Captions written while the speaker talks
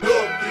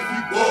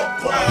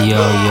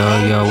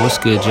Yo, what's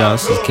good, y'all?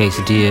 This is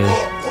K-Sadilla,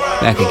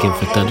 back again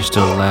for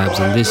Thunderstone Labs,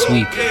 and this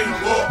week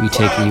we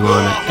taking you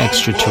on an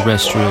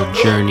extraterrestrial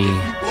journey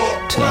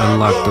to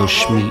unlock those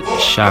Schmeat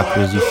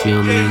chakras, you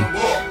feel me?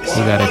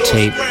 We got a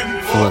tape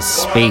full of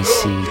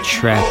spacey,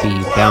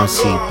 trappy,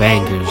 bouncy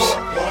bangers,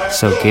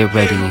 so get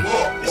ready,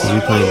 because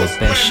we're playing the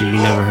best shit you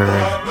never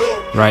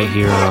heard, right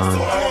here on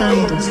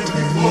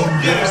Thunderstone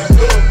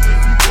Labs.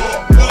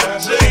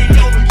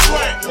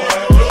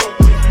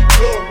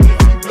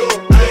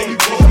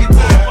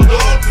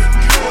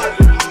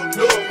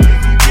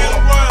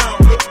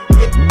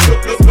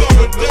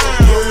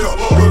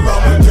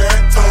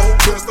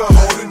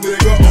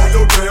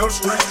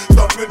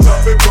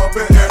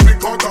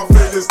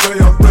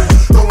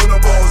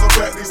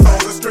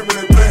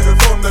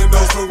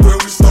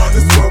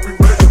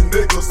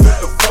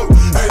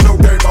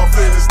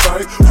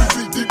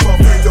 Deep up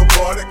in your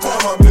body, call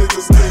my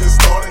niggas getting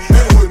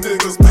started.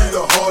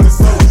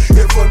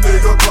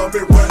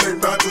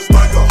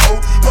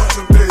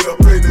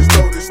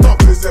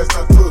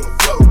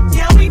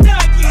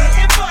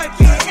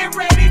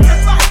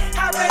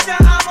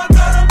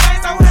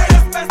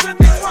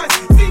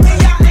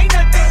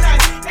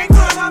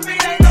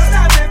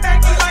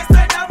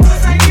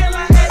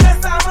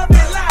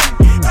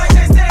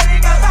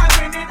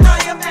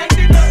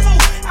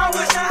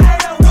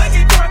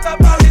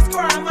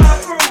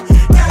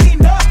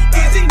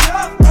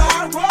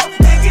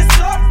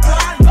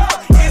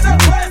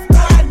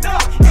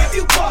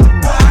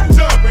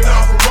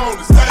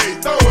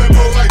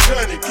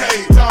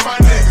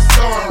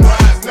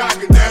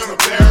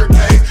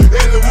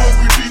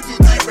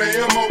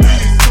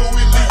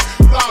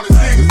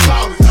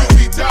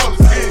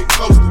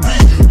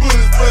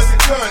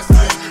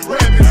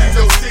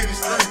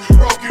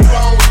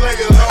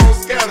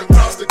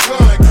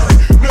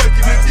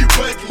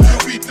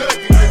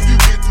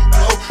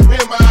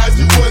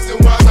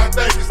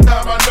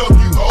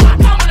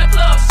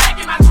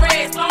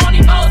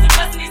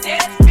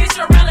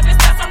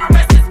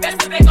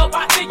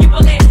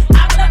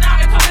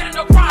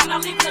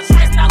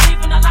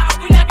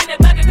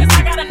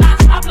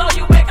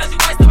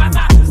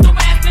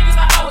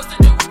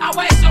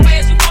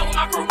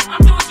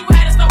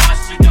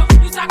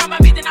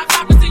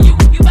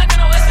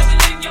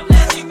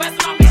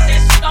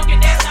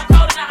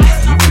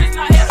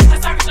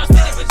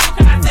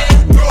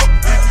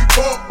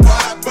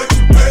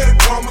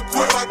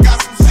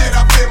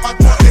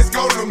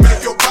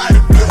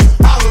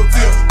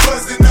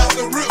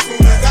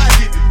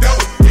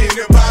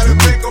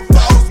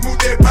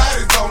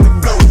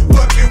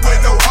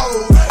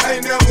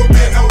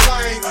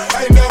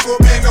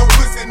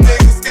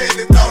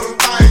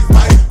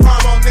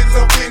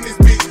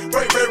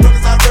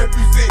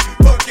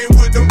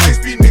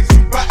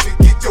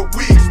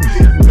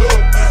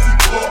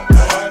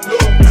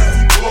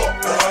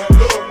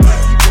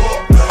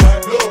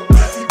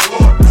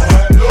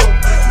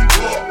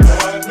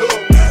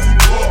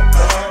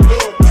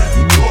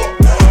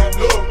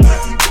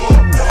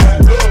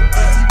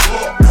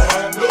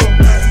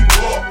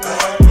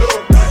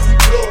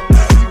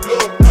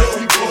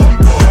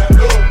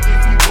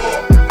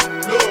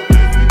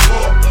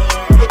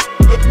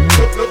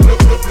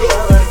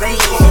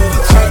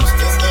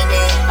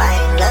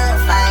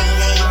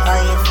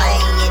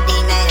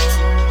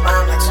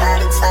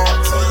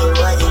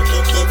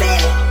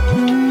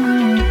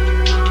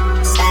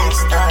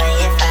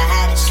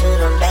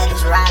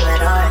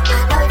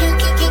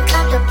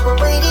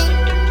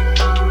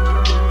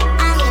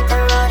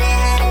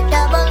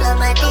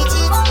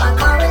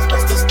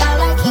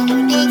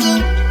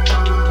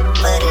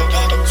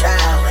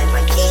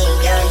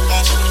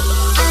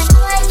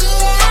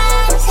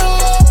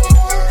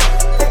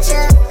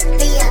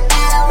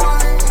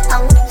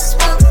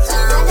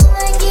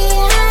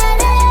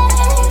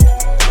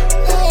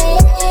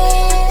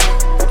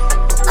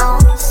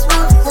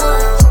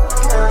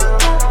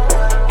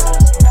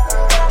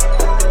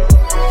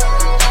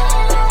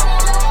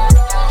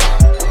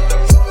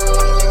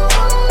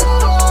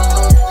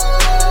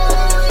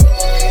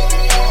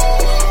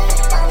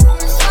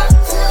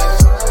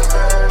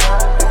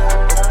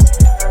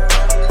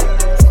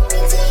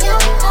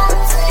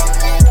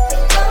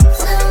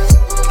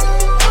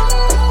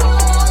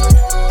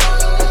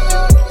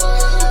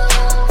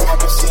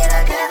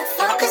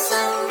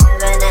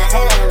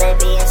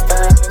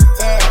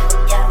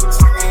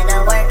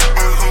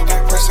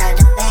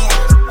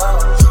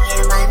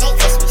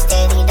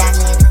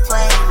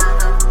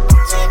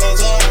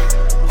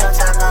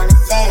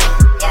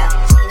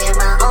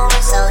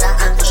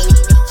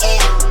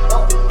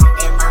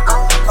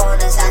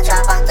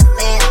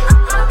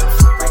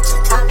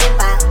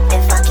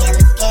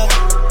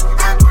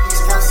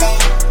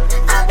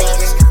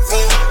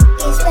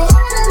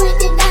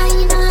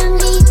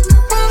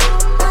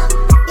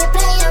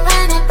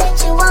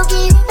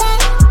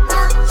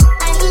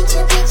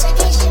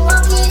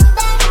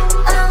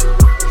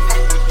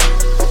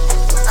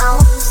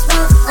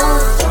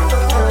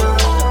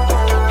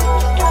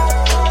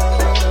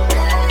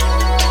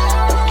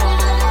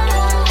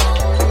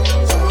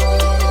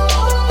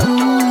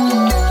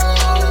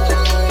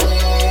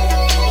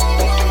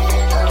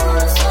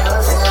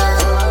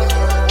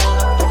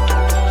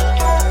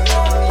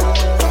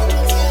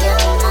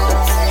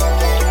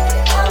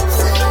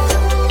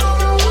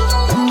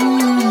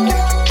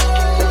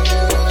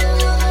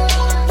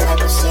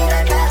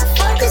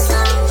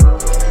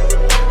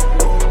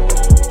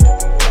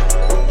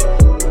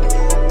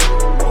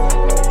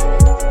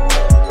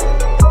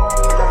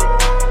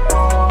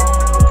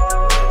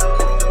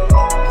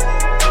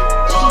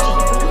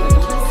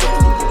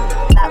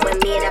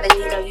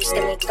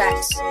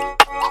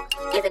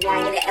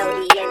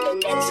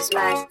 is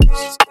mad.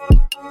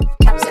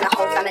 Caps in the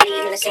whole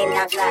family in the same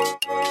damn flat.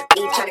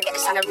 Eve trying to get the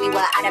salary,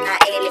 we're Adam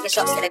at A, living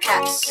shots to the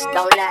caps.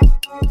 Don't lie.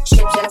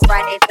 Strips on a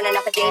Friday, filling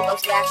up a day,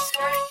 both gas.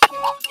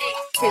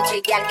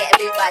 2-2 gal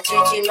getting moved by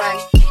 2-2 man.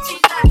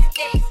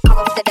 I'm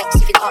off the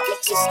decks if you can't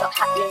mix it, stop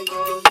happening.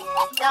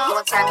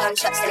 More time,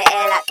 gunshots to the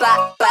air like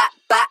bat, bat,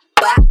 bat,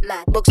 bat,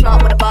 man. Book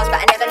smart with the bars, but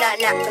I never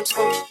learned that from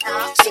school.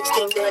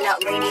 16 doing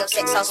out radio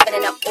sex, I was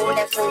spinning up all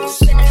their fools.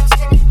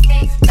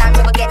 Time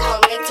till I get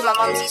home late to my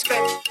mumsy's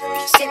crib.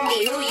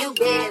 Cindy, who you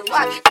been?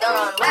 What have you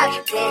done? Where have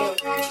you been?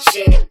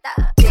 Shit.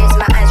 Tears in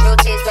my eyes, real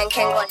tears when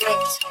Ken got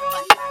nicked.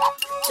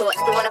 Taught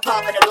everyone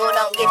apart, but the law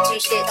don't give two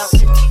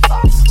shits.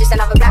 Just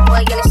another black boy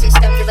in the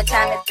system, give a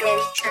time to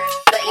blend.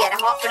 But he had a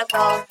heart for the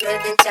ball,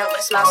 living town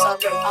with a smile so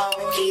grim. Oh,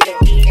 even.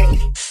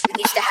 We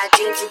used to have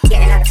dreams of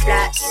getting out of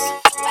flats.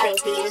 Playing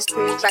Peter's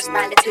crew, crash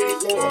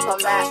bandicoot, Mortal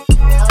Kombat.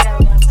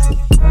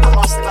 I'm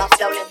lost in my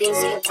flow, and been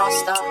seeing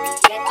pasta.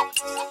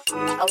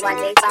 A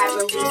one-day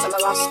viral G from a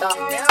roster.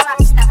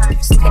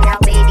 Sticking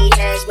out baby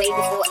hairs way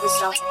before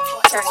Insta.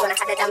 Times when I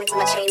had a dummy for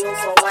my chain room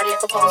for one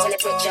little pose in the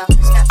picture.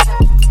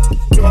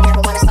 You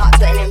never wanna start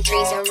putting them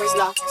trees in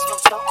Rizla.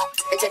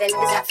 Into the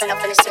niggas that fell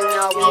up in the swing,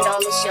 no, we don't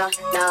miss ya.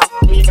 No,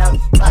 we don't.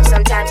 But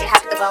sometimes you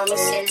have to go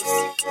missing.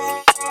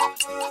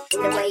 In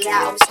the way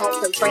out, I was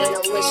hoping, praying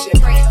and wishing.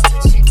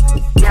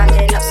 Now I'm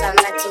doing up some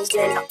mad things,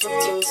 doing up good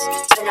things.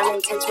 When I'm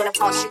intense, when I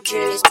pass through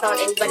June, it's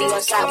planting, ready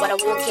on sight. When I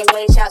walk in,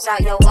 Wayne shouts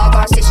out, yo, all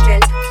gone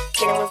sistering.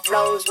 Killing with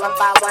flows, one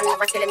by one,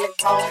 record in the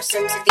pole.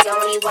 Sims is the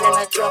only one in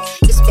my drop.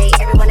 Dissipate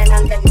everyone and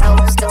under no,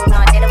 still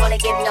not. They don't wanna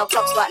give no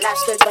clocks, but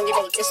life's good when you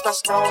make this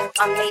much known.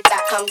 I'm laid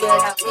back, I'm good,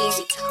 I'm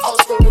easy.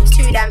 Old school moves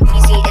too damn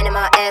easy. In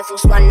my Air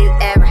Force One, new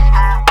era.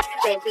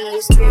 Playing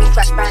B's through,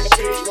 crash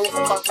bandicoot,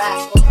 Mortal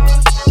Kombat.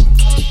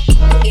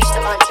 Used to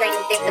on train,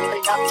 dip the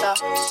conductor.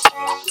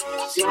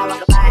 Now I'm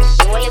a bike,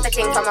 only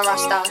everything from a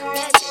roster.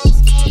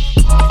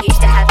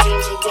 Used to have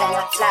dreams of getting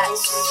like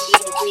flats.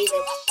 Even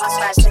breathing, pass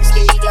fast to the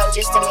studio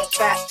just to make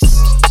tracks.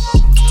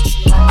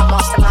 I'm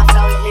lost in my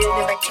flow, the new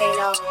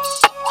volcano.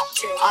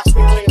 Ask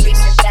me with a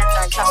recent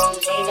death, and trust me,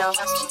 they know.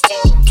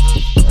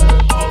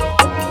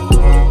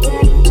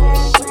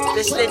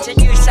 Listening to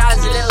you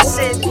sounds a little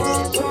sin, a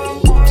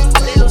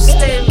little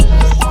slim.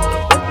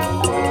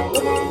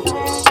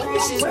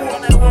 This is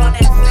 101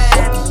 FM.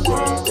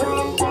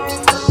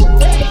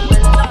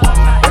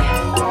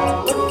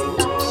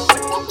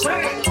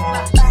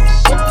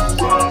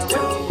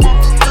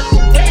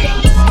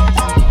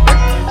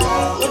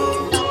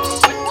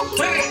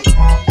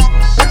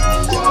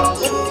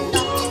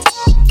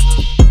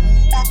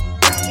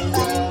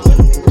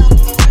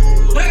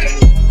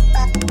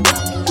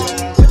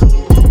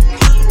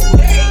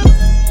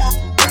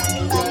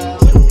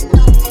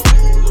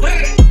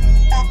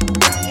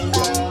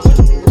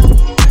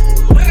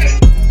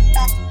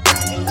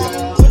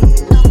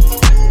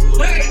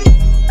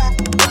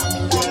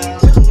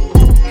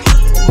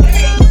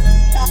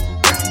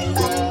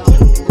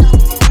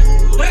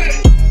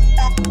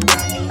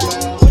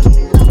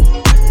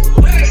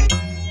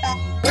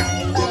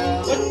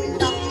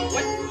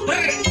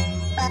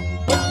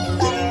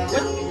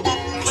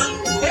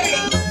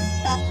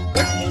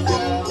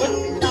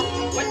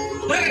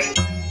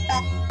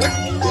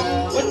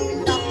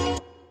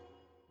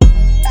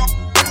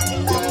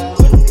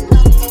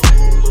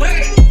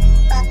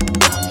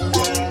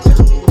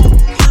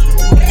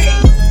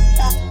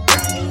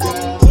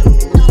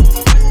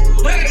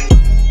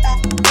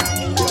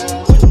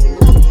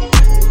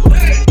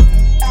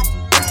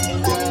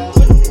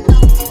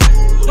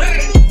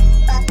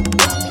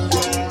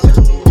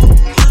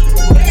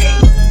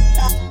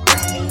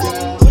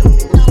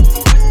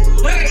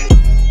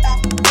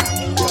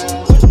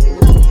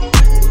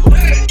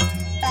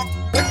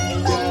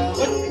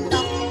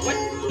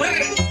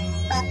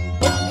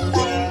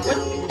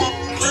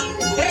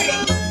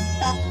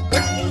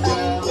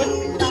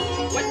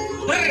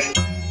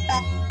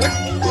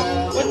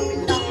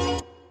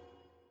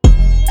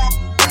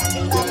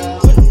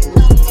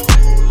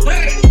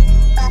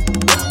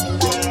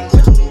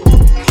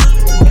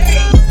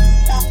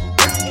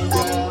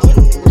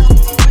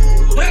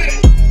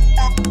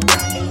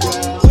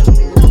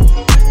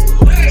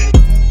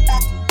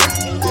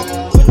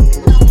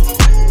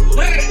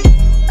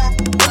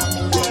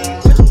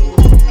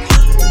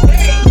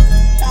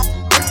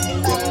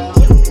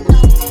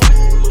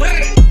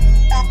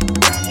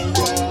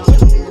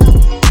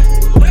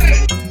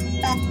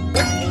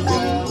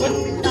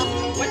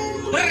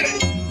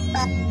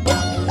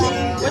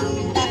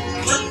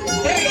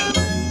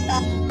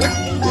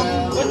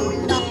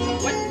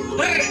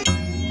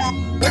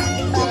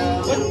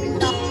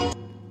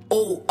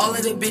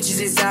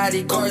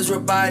 anxiety, cars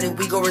rebiding,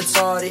 we go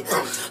retarded.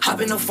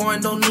 Hop in the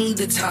foreign, don't need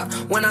the top.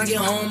 When I get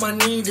home, I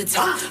need the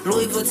top.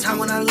 Louis Vuitton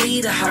when I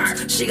leave the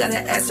house. She got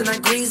an ass and I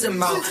grease her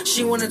mouth.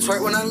 She wanna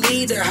twerk when I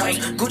leave their house.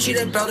 Gucci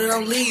that belt and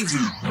I'll leave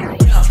you.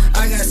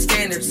 I got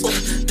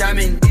standards,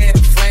 diamond, yeah,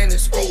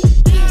 Flanders.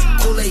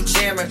 Kool-Aid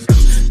jammer,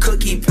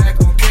 cookie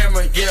pack on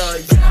camera, yeah.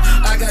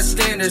 I got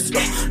standards,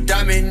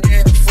 diamond,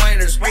 yeah,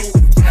 Flanders.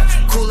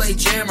 Kool-Aid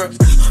jammer,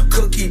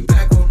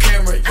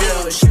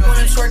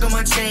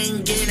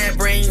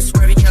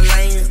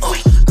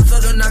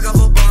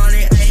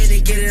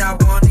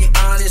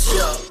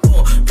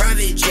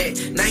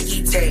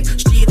 tag,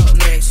 she up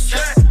next.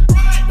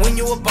 When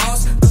you a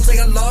boss, don't take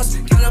a loss,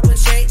 count up a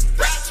check.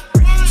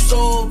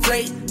 So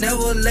plate,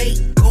 never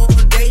late, go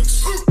on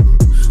dates.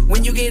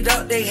 When you get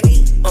up, they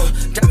hate.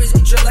 Diamonds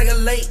they drip like a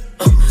lake.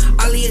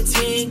 I leave a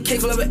 10,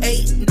 kick flip an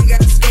 8, nigga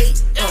gotta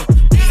skate.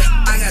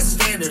 I got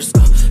standards.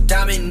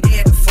 Diamond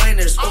near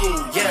Flanders.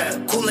 Ooh yeah,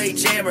 Kool-Aid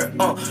jammer.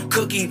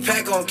 Cookie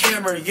pack on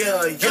camera.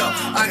 Yeah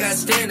yeah. I got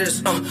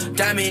standards.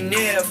 Diamond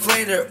near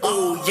Flanders.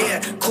 Ooh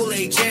yeah,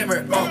 Kool-Aid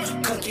jammer.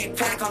 Cookie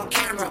pack on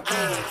camera.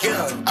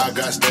 Yeah. I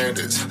got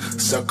standards.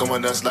 Suck on my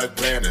nuts like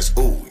planners.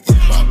 Ooh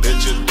yeah, my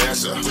bitch a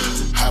dancer.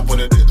 Hop on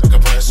it like a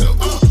prancer. Ooh,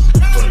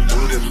 put a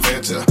dude in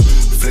Fanta.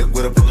 Flick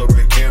with a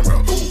Polaroid camera.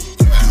 Ooh,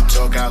 you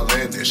talk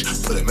outlandish.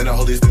 Put him in a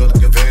Holyfield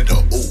like a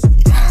vandal. Ooh,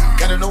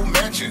 got a new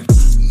mansion.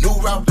 New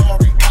Ralph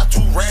Lauren, got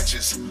 2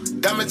 ranches.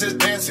 Diamonds is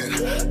dancing.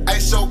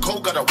 Ice so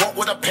cold, gotta walk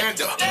with a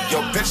panda.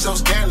 Yo, bitch so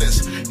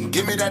scandalous.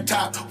 Give me that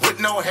top with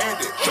no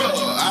handed.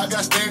 I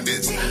got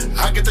standards.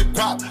 I get the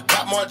guap,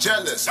 got more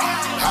jealous.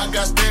 I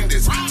got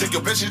standards. Take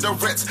your bitch to the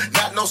Ritz,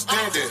 not no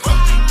standard.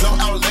 Flow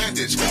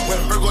outlandish. When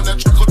Virgo on the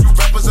track, all you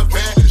rappers are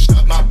vanished.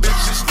 My bitch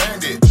just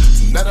landed.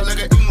 Not a lick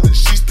of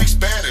English, she speaks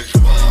Spanish.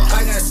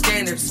 I got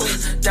standards.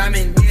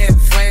 Diamond near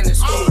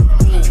Flanders.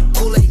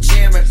 Kool-Aid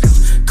jammer.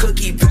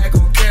 Cookie pack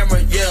on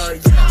camera. Yeah,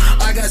 yeah.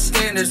 I got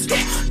standards.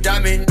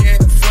 Diamond near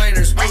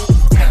Flanders.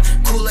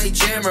 Kool-Aid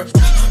jammer.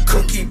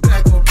 Cookie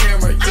pack on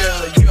camera.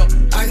 Yeah, yeah.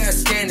 I got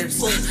standards.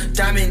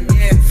 Diamond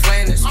near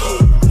Flanders.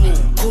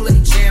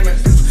 Kool-Aid jammer.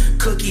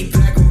 Cookie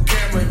pack on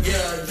camera.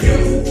 Yeah, yeah.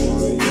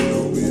 You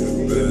know we the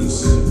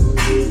best.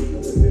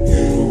 You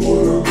know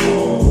what I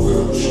call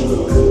real shit.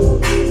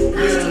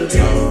 It's the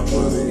time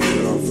of the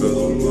year I feel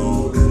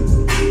alone.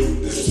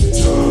 It's the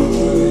time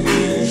of the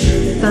year.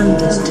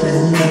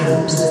 Thunderstone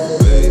Labs.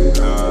 Late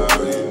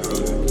night, you know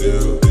the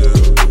deal.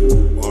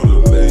 On a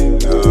late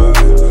night,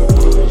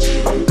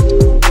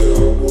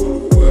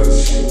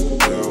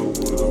 down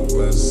on the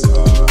west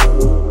side.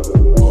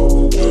 All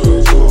the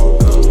drugs, all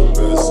down the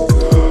best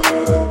guy.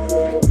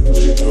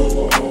 You know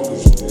I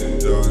always been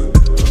done.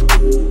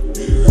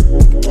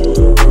 All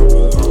the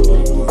rappers I'm the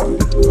one.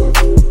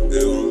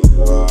 They gon'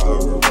 lie, I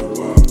remember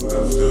my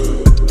method.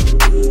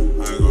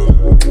 I ain't gon'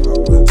 lie,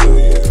 I'ma tell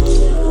you the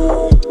truth.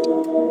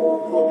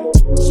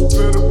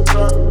 Spit a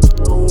pack,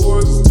 the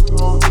woods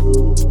on.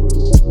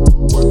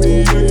 With me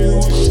and you,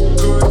 it's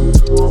good.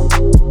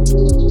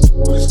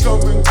 It's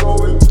coming,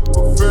 going,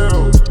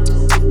 fail.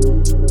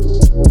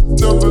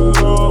 Never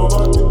love, I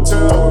can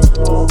tell.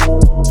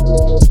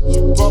 She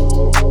pop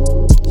up,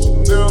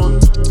 Chanel,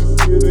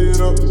 get it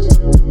up.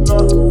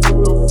 Not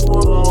full of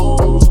for the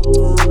hoes.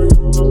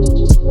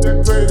 They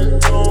graded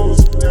toes,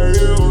 their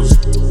heels.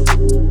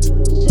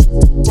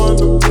 Find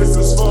the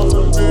places for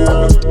the bill.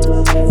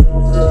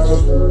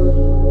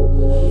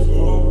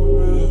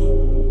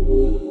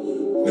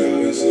 Now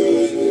it's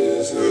like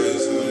this, now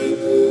it's like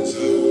this.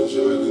 I wish I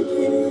could do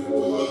the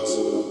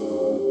impossible.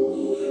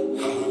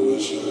 I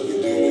wish I could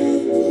do the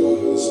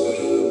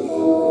impossible.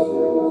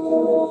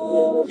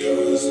 Now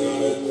it's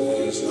like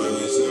this, now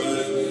it's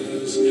like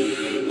this.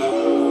 I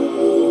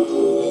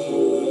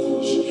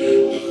wish I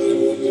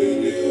could do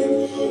the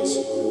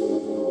impossible.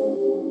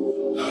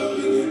 I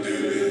could do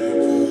the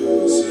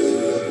impossible.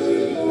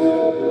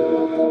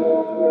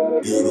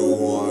 You the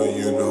one,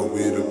 you know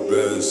we the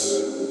best.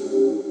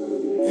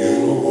 You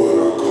know what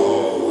I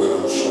call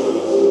real shit.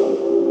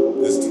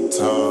 It's the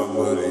time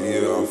of the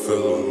year I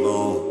feel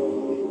alone.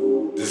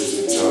 It's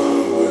the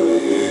time of the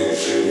year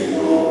she be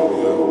home,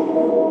 yo.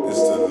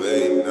 It's the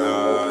late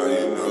night,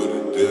 you know the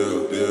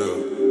deal.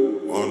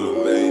 On a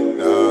late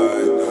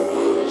night, know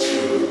what to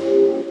do.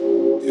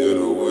 Yeah,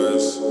 the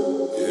west,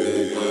 yeah,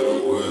 the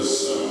west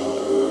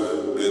side.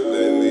 And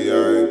lately I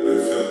ain't been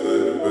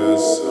feeling the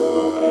best side.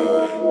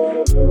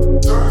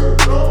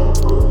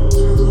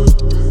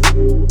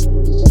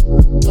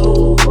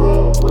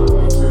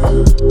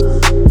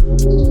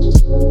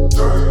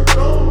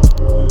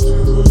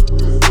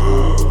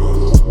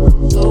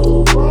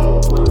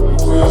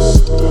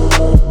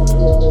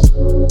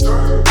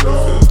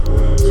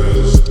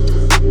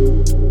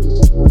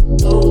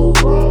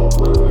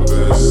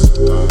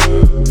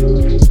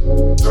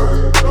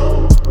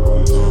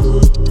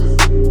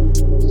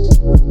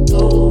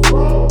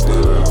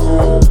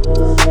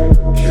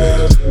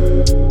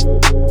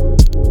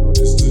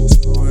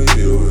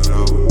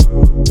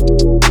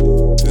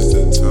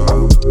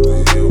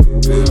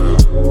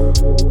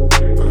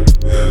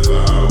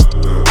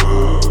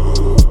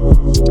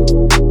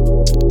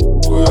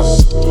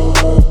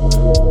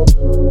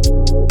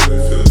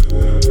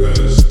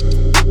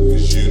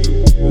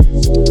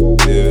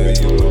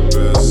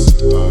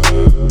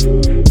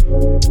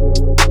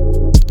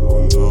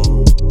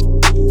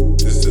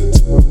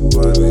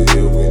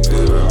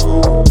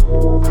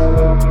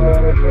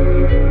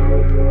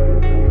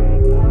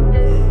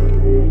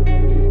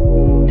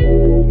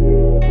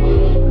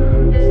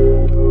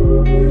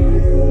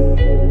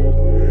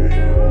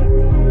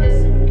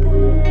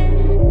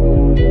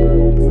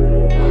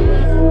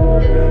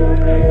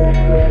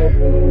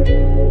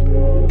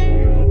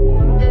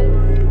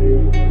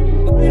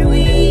 Where do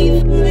we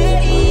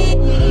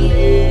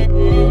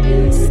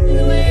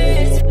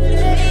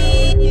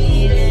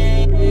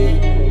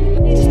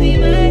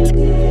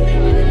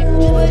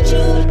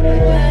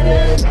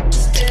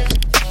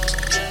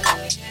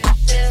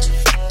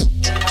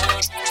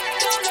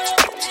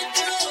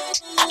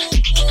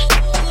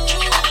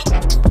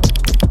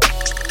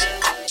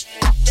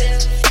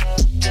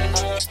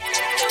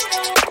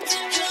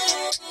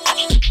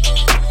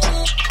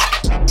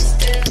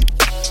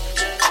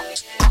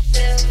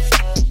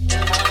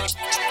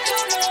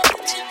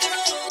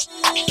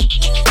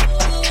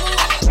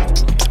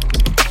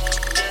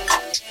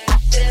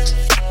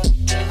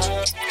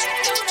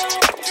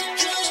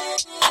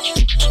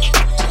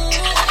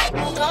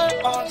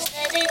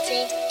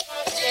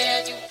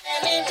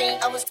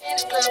I was in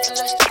the club for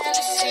less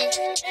fantasy.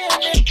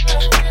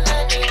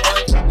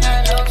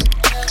 I know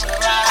it's gonna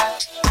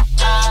ride.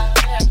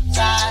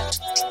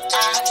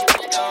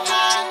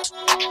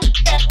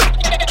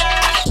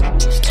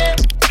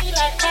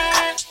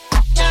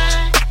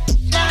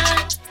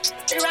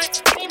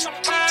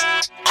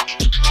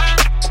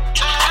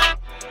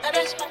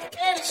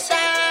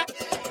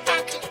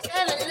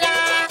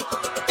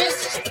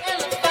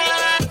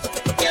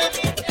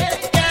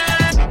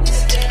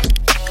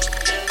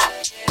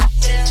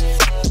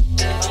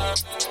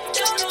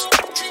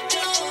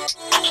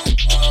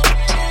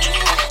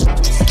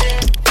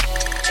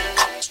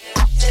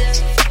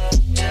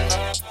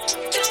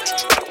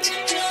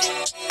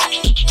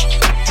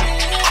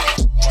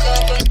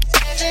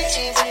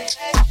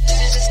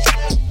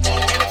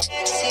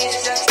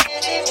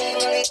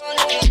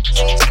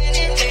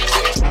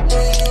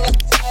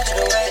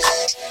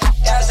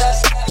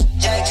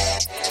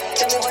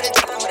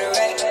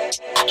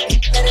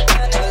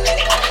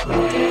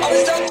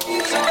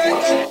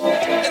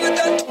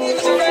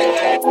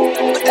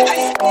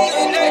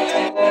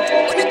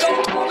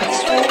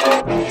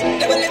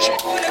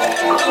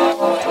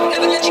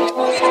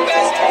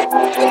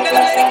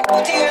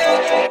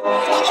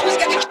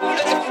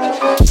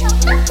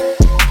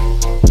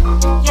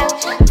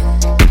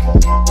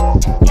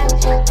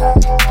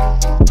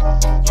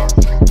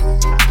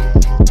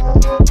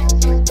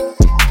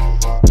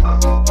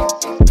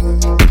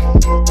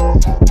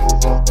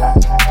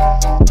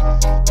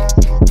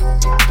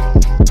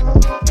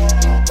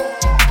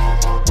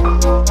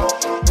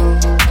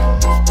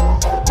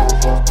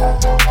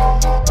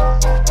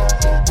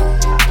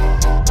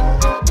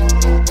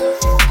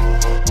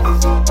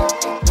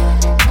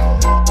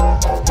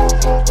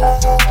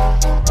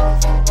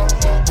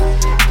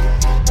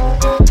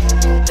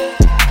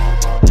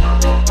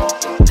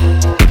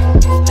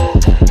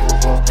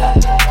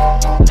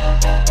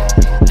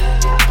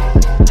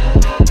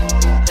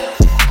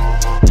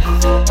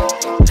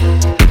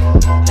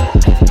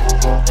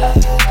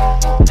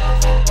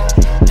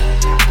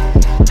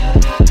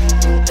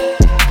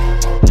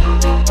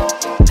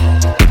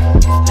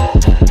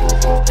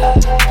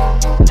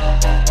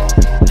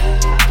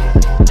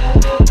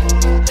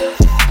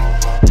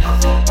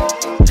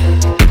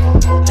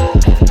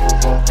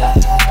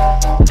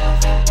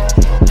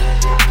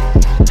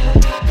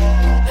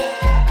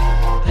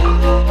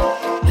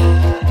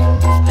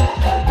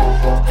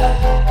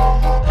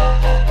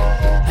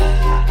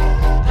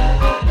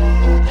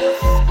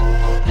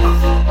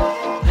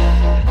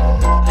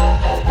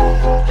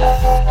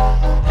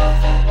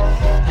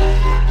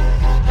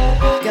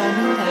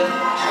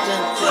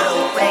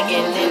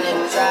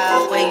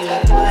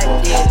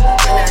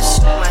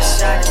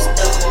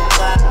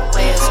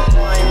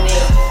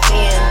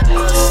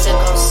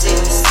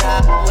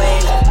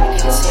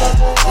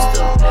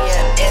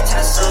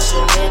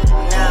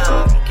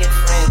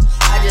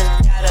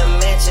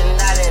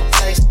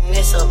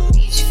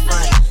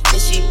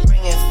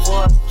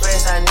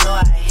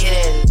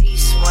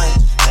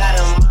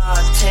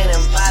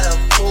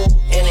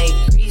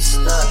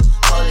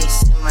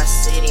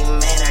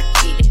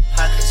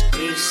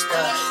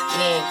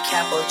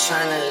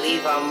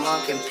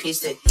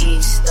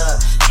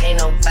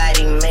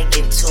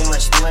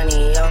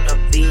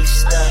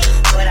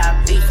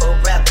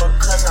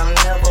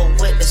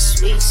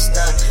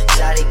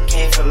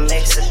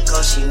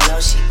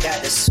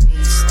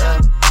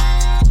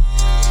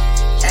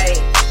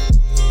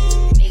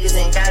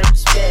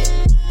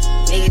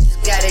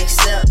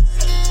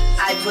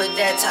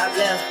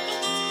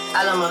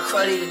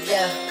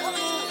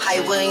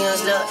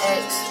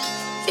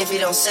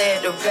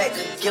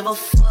 Give a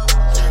fuck.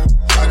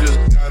 I just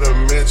got a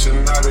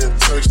mansion out in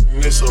Turkey,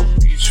 it's a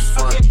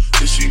beachfront.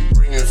 If she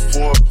bringing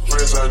 4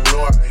 friends, I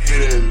know I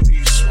hit at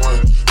least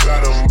one.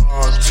 Got them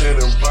all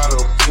tanning by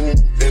the pool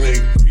and they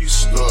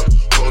greased up.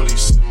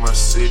 Police in my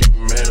city,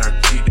 man, I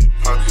keep their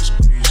pockets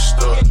greased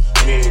up.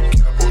 Me and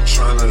Capo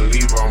tryna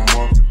leave our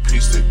market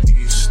piece to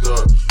east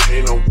up.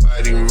 Ain't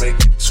nobody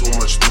making too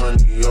much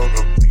money on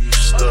the beef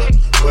stuff.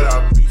 But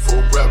I beef for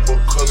rap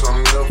because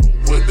I'm never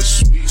with the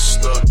sweet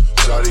stuff.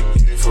 Shawty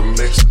came from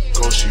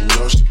Mexico, she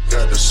know she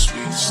got the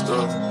sweet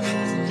stuff.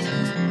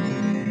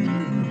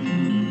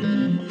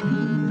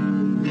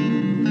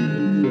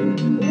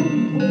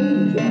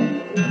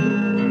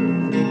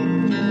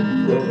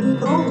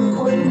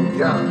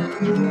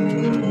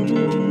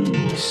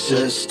 It's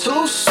just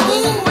too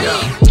sweet.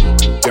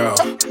 Yeah,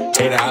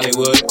 hey to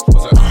Hollywood,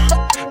 what's up?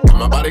 Got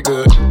my body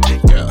good.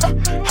 Yeah,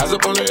 hands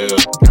up on the hill,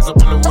 hands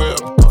up on the wheel,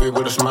 coffee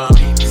with a smile.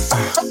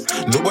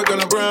 New boy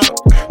gonna brown,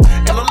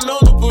 and I'm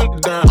known to put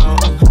it down.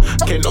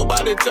 Can't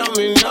nobody tell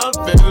me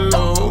nothing,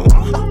 no.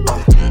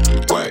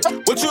 Wait,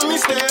 what you need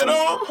staying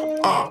on?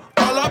 All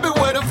I've been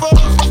waiting for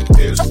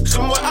is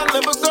somewhere I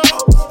never go.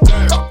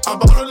 Damn, I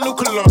bought a new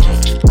cologne.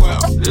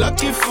 Well,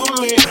 lucky for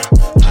me,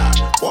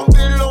 I won't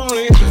be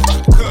lonely.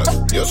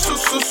 Cause you're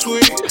so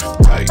sweet.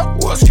 Hey,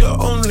 what's your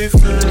only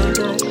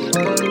feeling?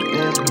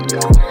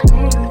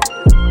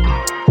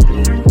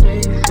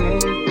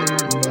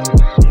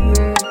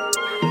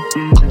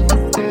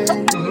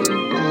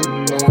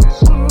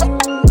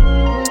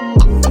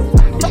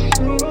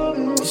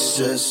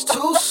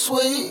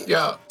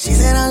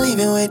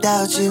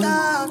 without you.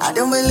 I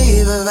don't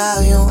believe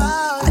about you.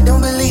 I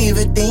don't believe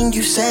a thing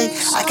you say.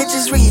 I could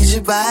just read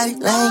your body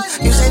language.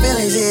 You say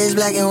feelings is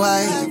black and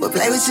white, but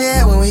play with your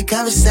head when we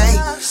conversate.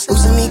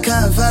 Losing me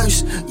come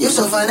first. You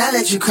so fun, I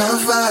let you come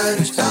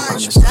first.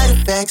 Side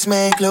effects,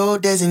 man, close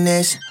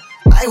designation.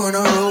 I wanna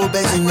roll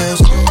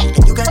business.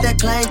 And you got that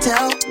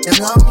clientele, them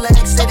long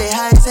legs say they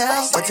high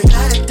tail. But you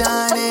gotta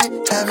done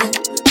it, haven't.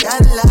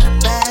 Got a lot of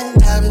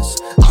bad habits.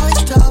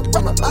 Always talk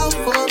with my mouth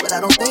full, but I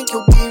don't think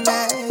you'll be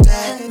mad.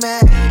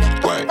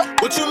 Wait,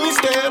 what you mean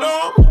staying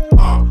on?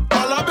 All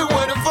I've been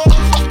waiting for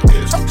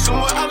is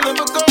somewhere I'll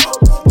never go.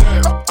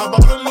 Damn, I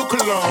bought a new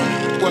cologne.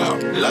 Well,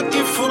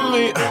 lucky for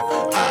me, I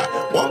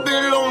won't be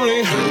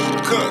lonely,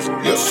 cause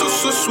you're so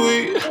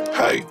sweet.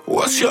 Hey,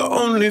 what's your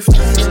only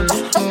fan?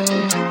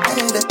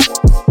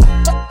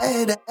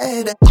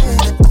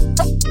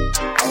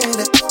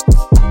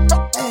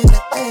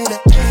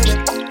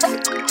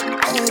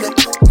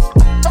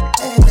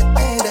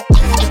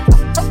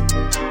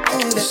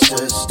 It's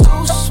just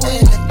too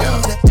sweet.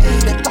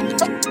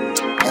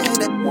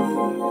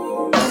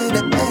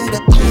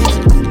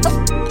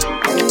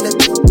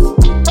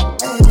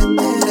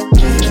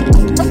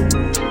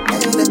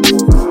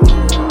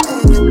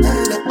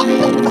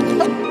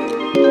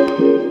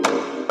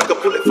 Like a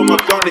bullet from my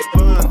gun, it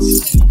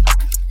burns.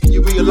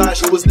 You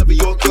realize it was never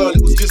your girl,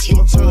 it was just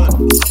your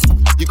turn.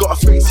 You gotta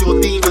face your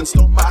demons,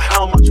 no matter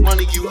how much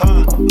money you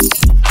earn.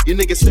 Your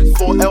nigga said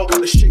 4L,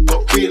 but the shit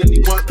got real and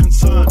he weren't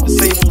concerned. The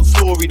same old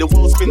story, the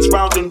world spins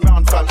round and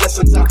round, fam,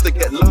 lessons have to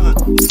get learned.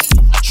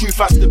 Truth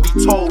has to be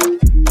told.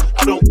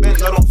 I don't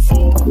bend, I don't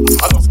fall.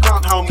 I lost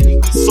count how many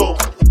we sold.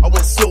 I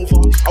went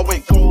silver, I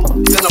went gold,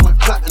 then I went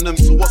platinum,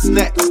 so what's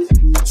next?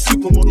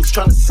 Supermodels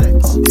trying to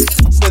sex,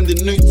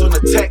 sending nudes on the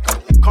tech.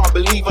 Can't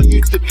believe I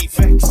used to be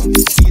vexed.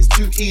 See, it's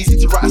too easy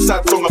to write a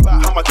sad song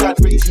about how my dad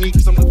raised me,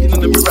 cause I'm looking in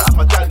the mirror at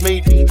my dad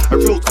made me. A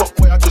real top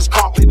boy, I just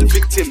can't play the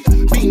victim.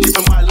 Been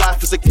living my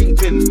life as a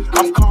kingpin.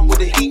 I'm calm with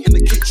the heat in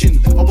the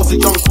kitchen. I was a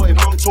young boy,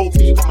 mum told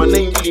me what my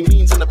name really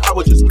means, and the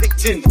power just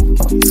picked in.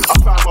 I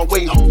found my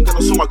way home, then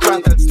I saw my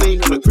granddad's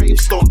name on a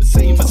gravestone, the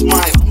same as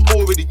mine.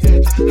 Already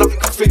dead, nothing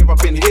to fear, I've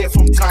been here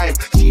from time.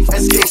 Chief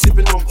SK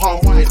sipping on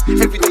palm wine.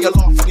 Every day I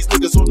laugh at these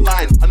niggas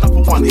online. Another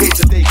one here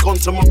today, gone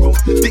tomorrow.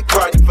 Dick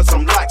riding for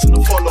some likes and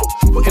a follow.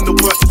 Put in the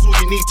work is all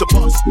you need to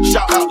bust.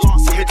 Shout out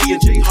Lancey, Hetty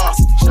and J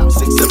Haas. Shout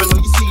 6-7, oh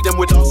you see them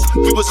with us.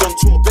 We was on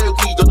tour, bare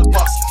weed on the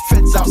bus.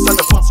 Feds outside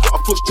the bus, gotta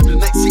push to the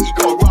next city,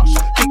 gotta rush.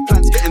 Big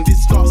plans getting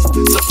discussed,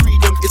 so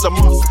freedom is a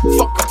must.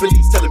 Fuck the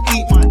police, tell them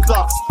eat my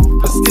dust.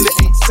 But still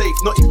it ain't safe,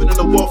 not even in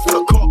a world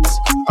full of cops.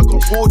 I got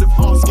bored of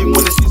asking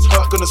when is this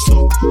hurt gonna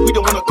stop. We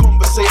don't wanna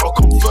conversate or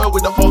confer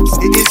with the ops,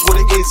 it is what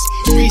it is.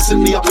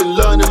 Recently I've been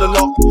learning a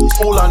lot.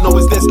 All I know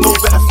is there's no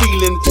better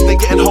feeling than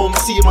getting home,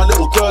 seeing my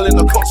little girl in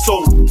the cop.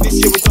 So this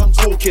year we're done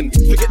talking,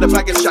 forget the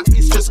bag and chat,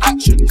 it's just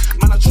action.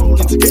 Man, I'm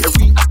trolling to get a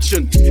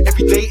reaction.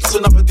 Every day it's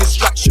another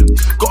distraction.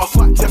 Gotta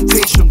fight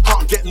temptation,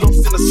 can't get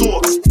lost in the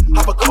source.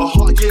 Have I got a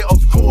hard year?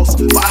 Of course,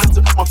 but I had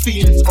to put my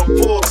feelings on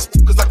pause,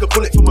 cause like a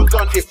bullet from a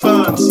gun, it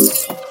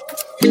burns.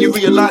 When you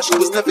realize she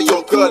was never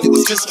your girl, it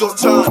was just your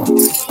turn.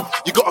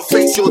 You gotta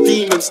face your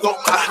demons, no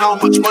matter how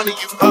much money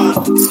you earn.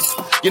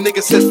 Your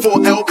nigga said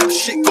 4L, but the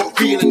shit got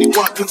real and he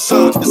weren't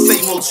concerned. The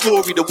same old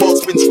story, the world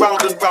spins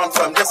round and round,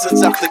 fam,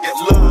 lessons have to get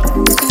learned.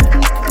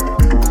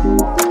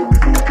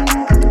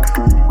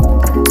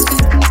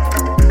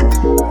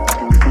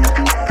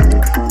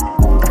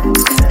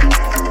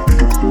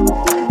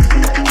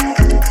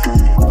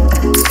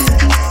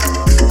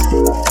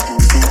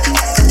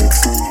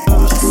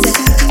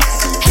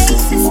 Hey,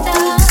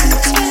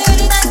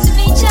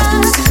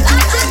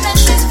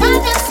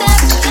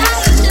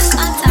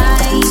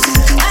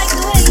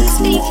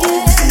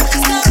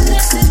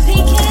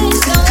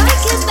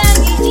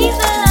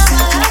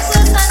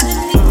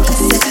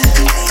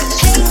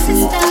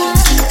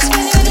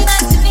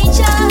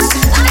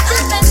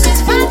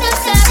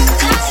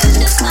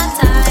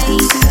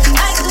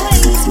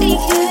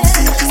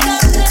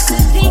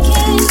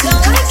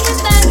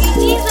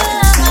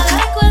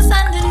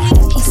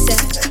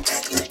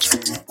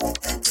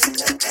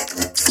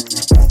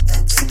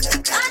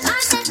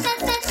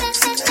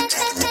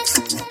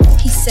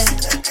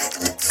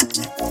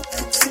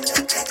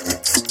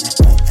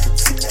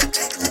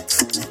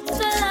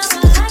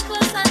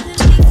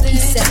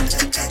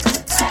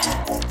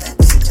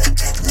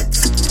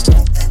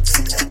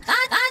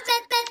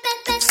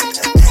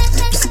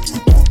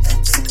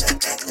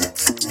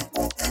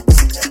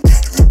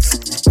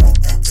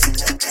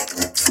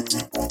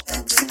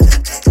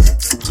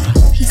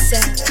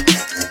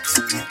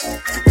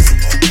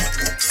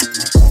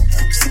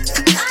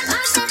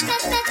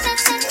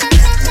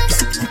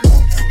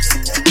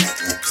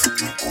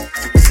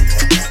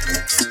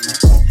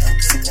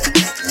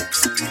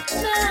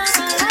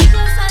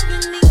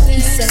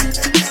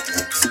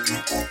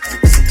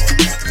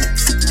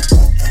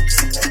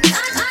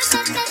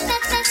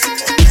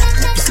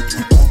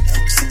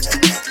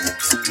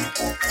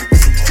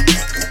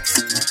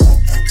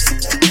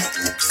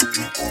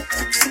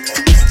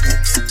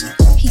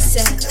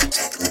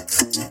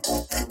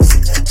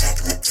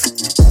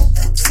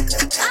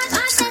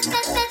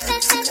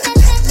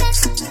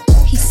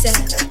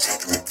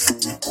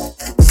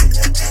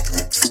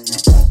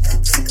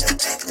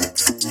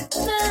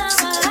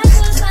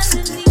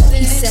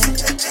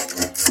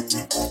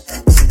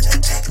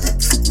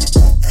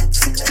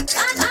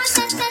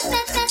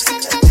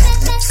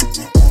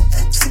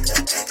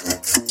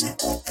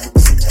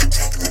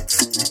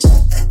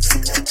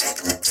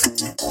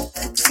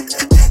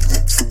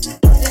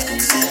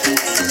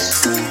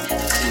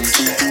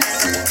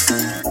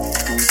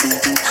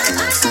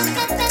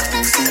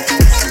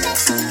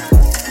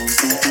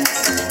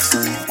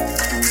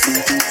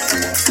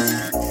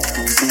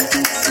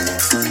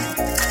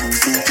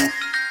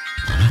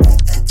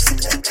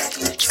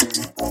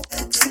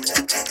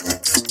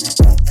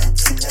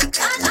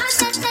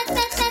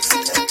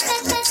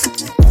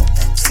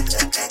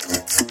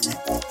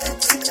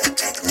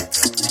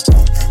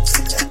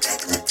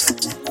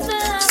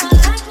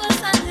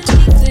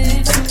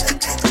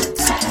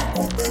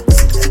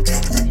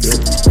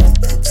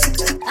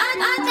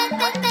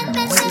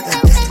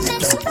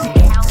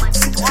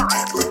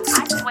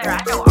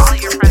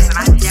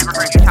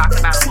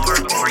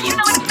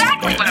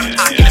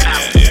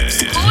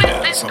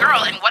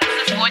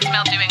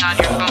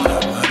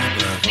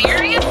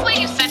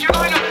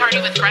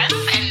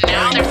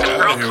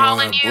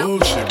 calling you?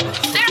 Bullshit, bro.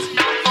 There's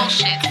no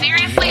bullshit.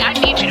 Seriously, I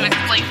need you to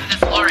explain who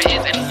this Laura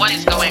is and what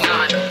is going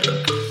on.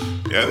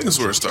 Yeah, I think that's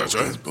where it starts,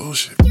 right? It's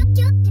bullshit.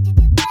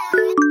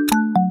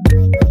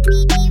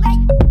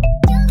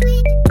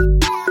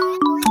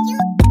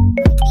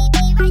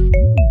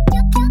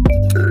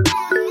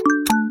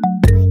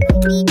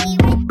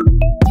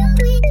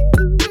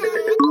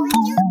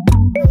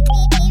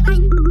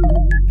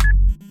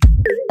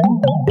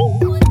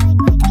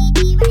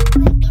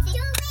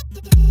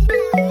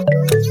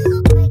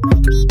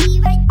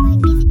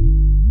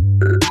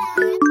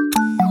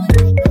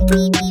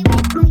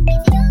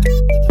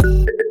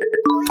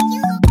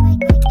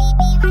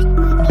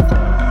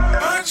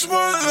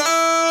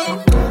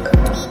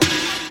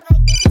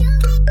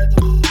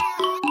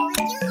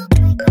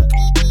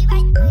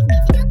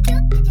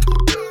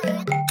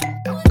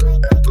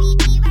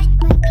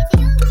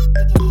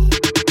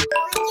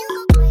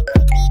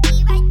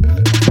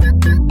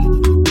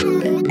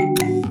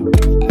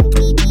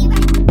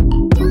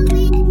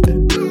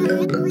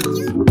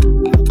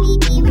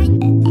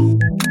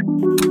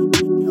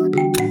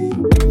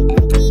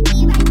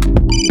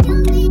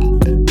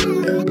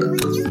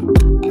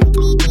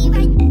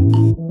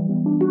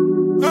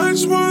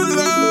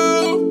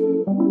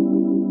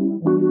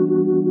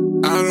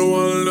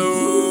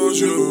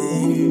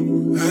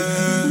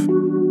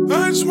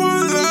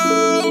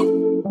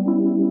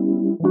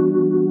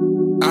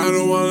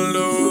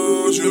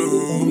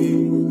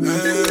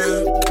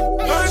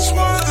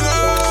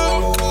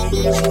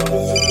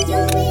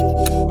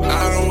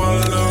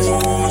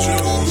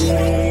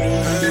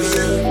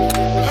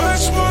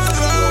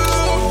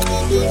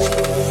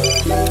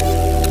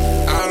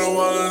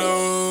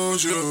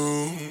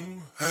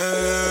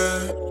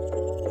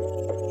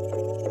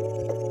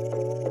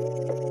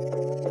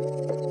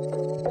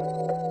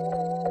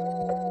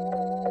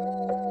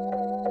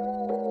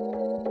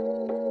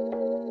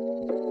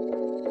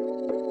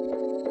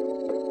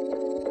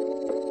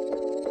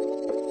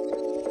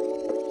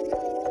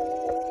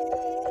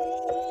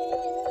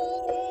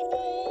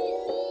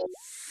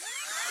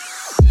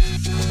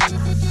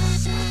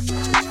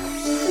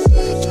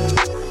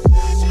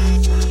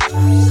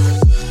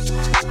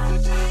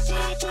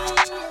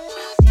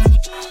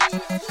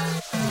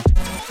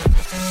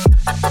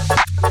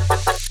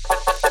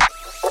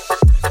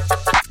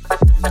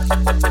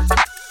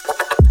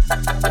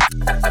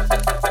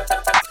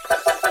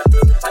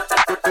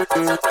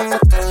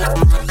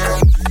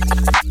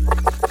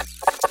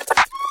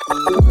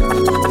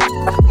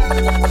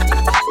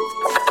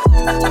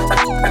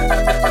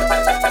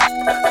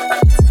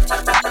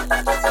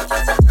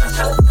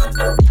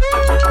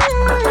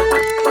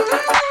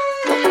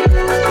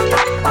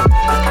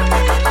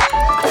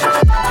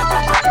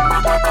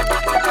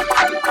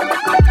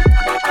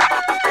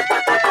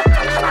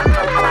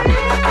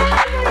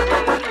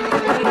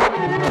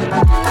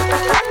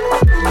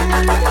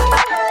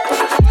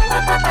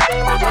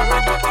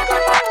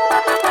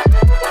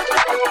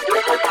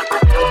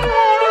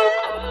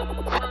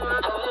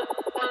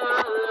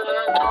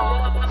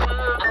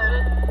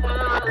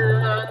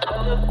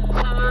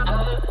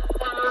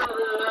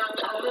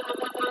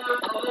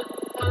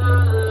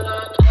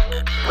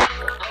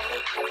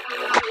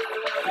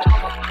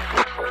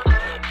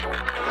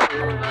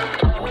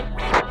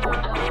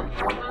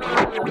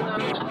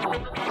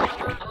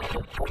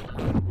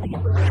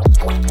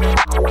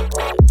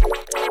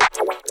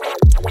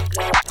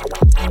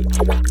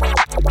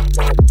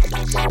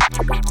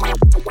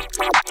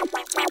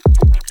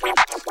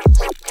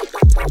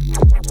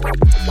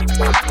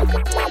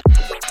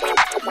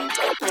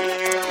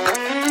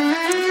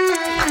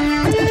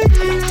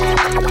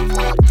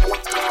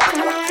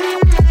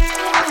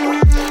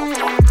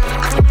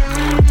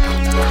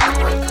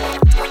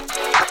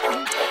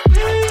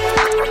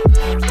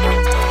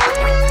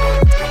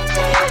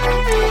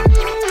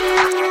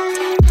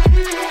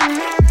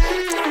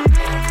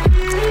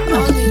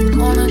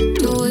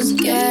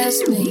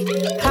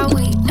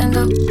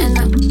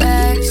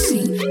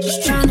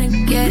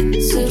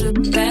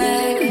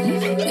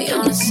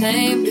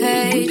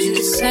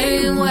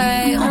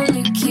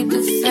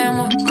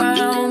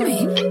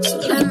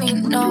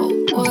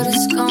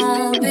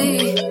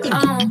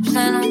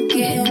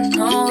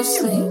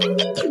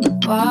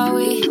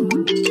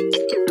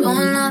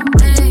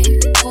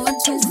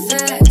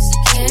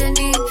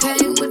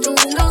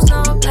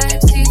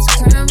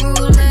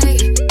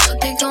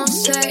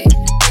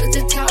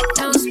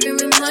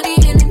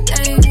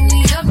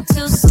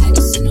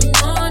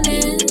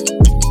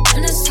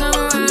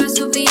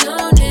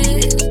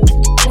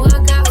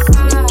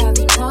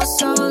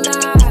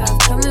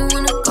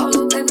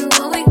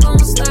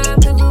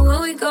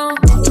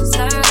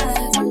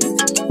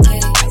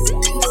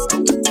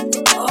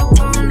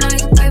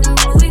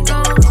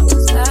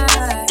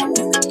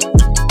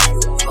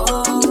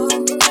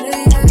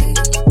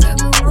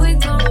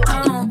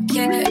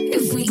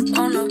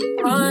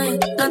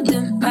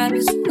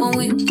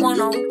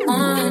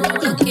 one-on-one.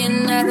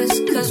 Looking at us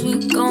cause we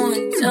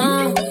going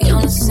dumb. We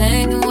on the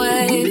same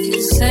wave, you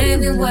the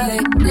same way.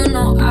 You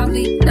know I'll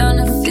be down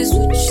if it's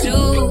with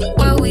you.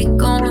 Where we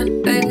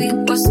going, baby,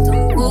 what's the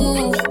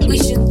move? We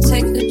should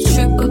take a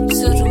trip up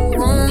to the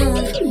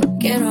moon.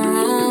 Get a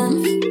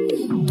room,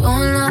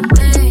 doing our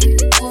thing,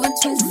 moving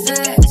too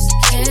fast.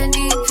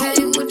 Candy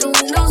paint with the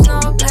windows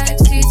all black.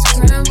 Seats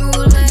creme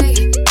brulee,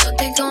 what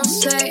they gon'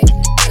 say?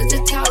 Put the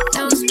top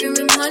down,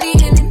 screaming money,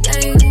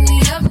 anything. We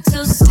up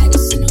till 6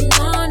 in the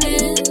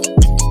morning.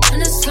 When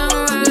the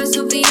sunrise,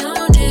 we'll be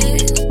on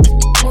it.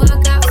 Oh, I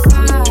got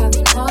 5,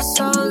 you know it's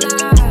so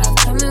live.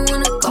 Tell me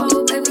when to go,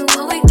 baby,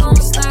 when we gon'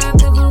 slide.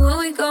 Baby, when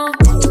we gon'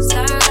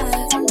 slide.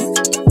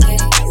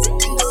 Yeah.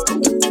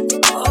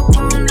 Up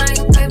all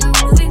night, baby,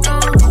 when we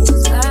gon'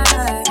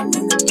 slide.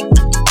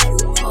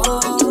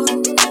 Oh,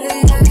 yeah,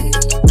 baby, when we gon' slide. Up all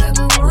night,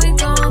 baby, when we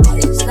gon'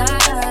 slide.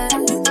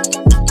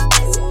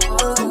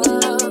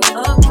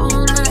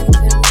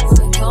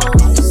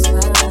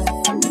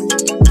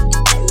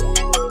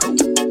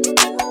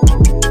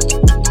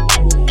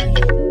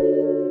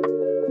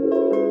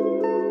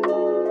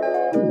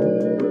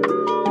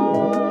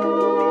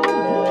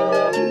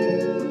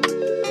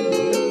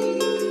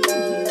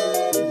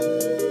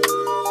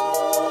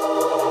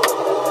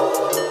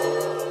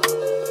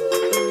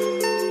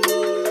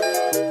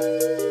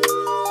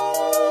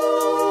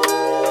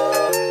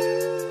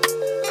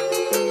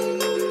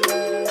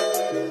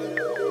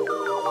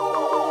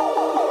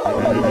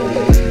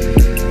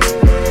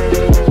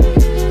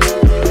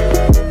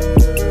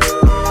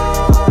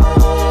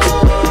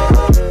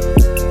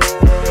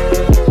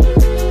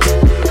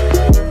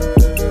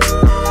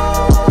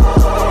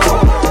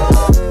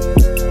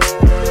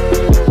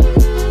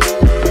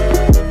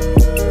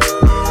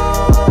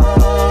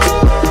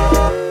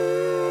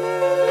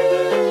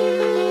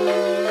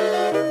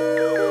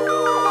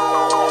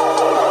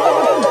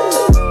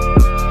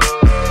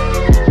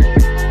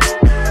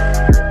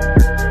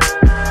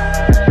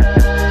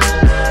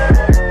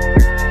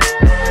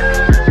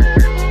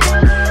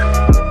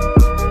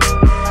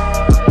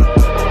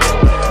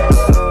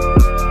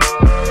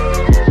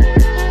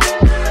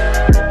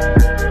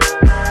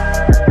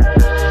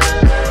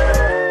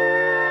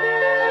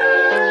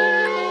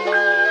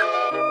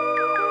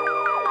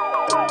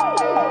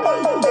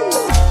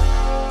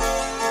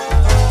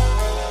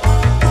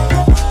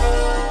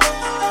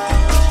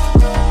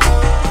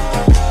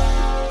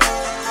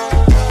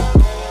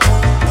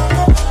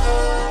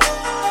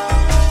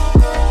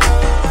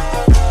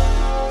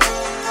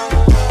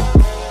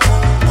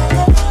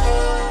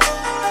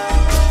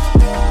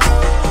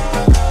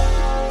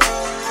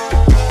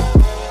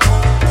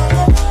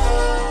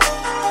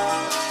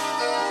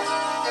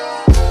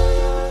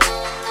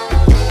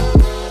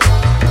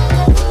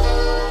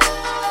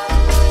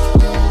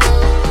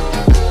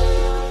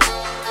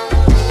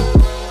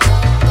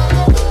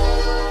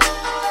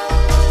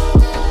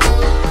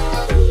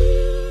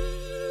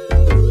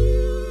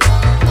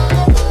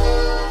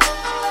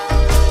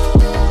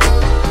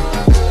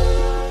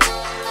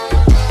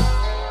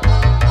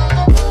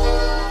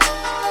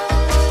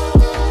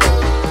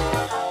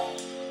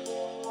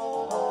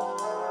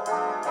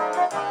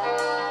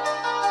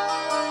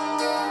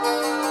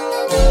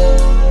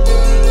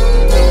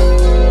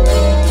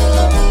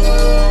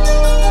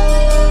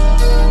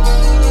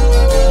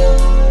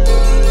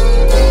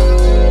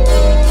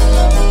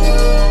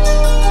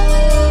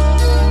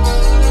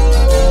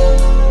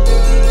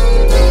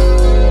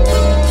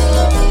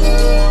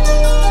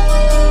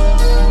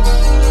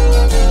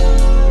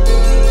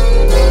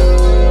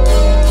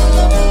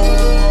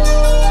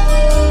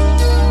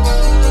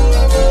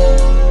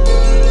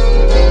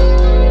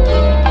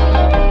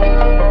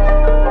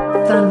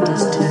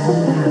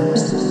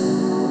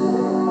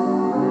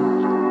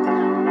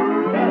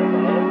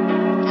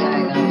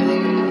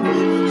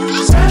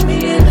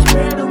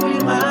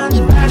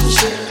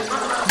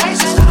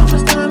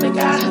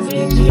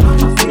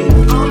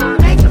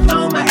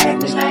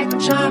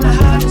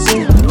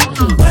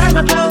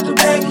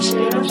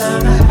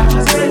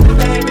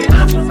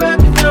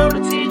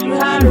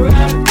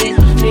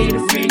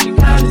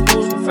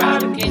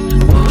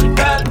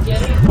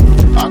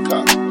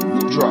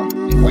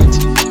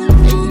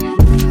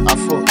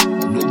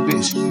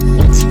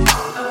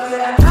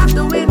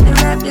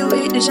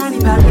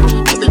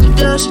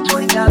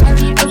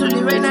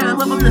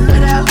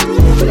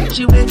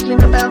 She waking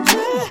about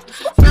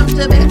from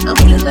the bed, I'm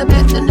in the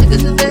bed, the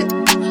niggas is dead.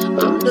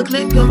 The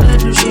click, I'm gonna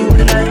do shit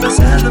like a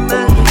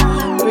salamander.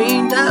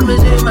 Green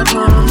diamonds in my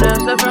tone,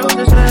 that's the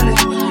frozen salad.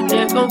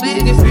 Neck on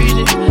big and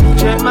freezing.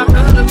 Check my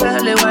color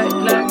palette, white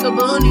like a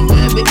bunny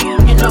rabbit.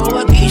 You know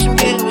I keep some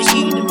cabbage,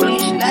 she the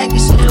bitch, she like a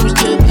sandwich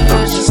to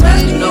her. She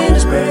said, you know,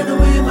 spread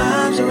away my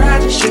arms and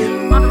ride the shit.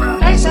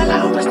 Ice all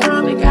on my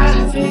stomach, got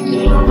her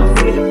finger on my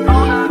feet.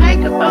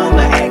 Makeup on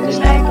my actors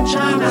like I'm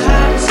trying to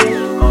hide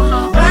it.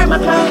 Wear my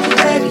clothes and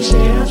baggy shit,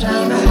 I'm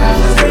trying to hide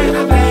my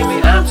friend, baby.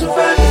 I'm too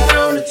fucking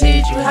grown to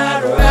teach you how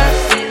to ride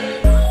it.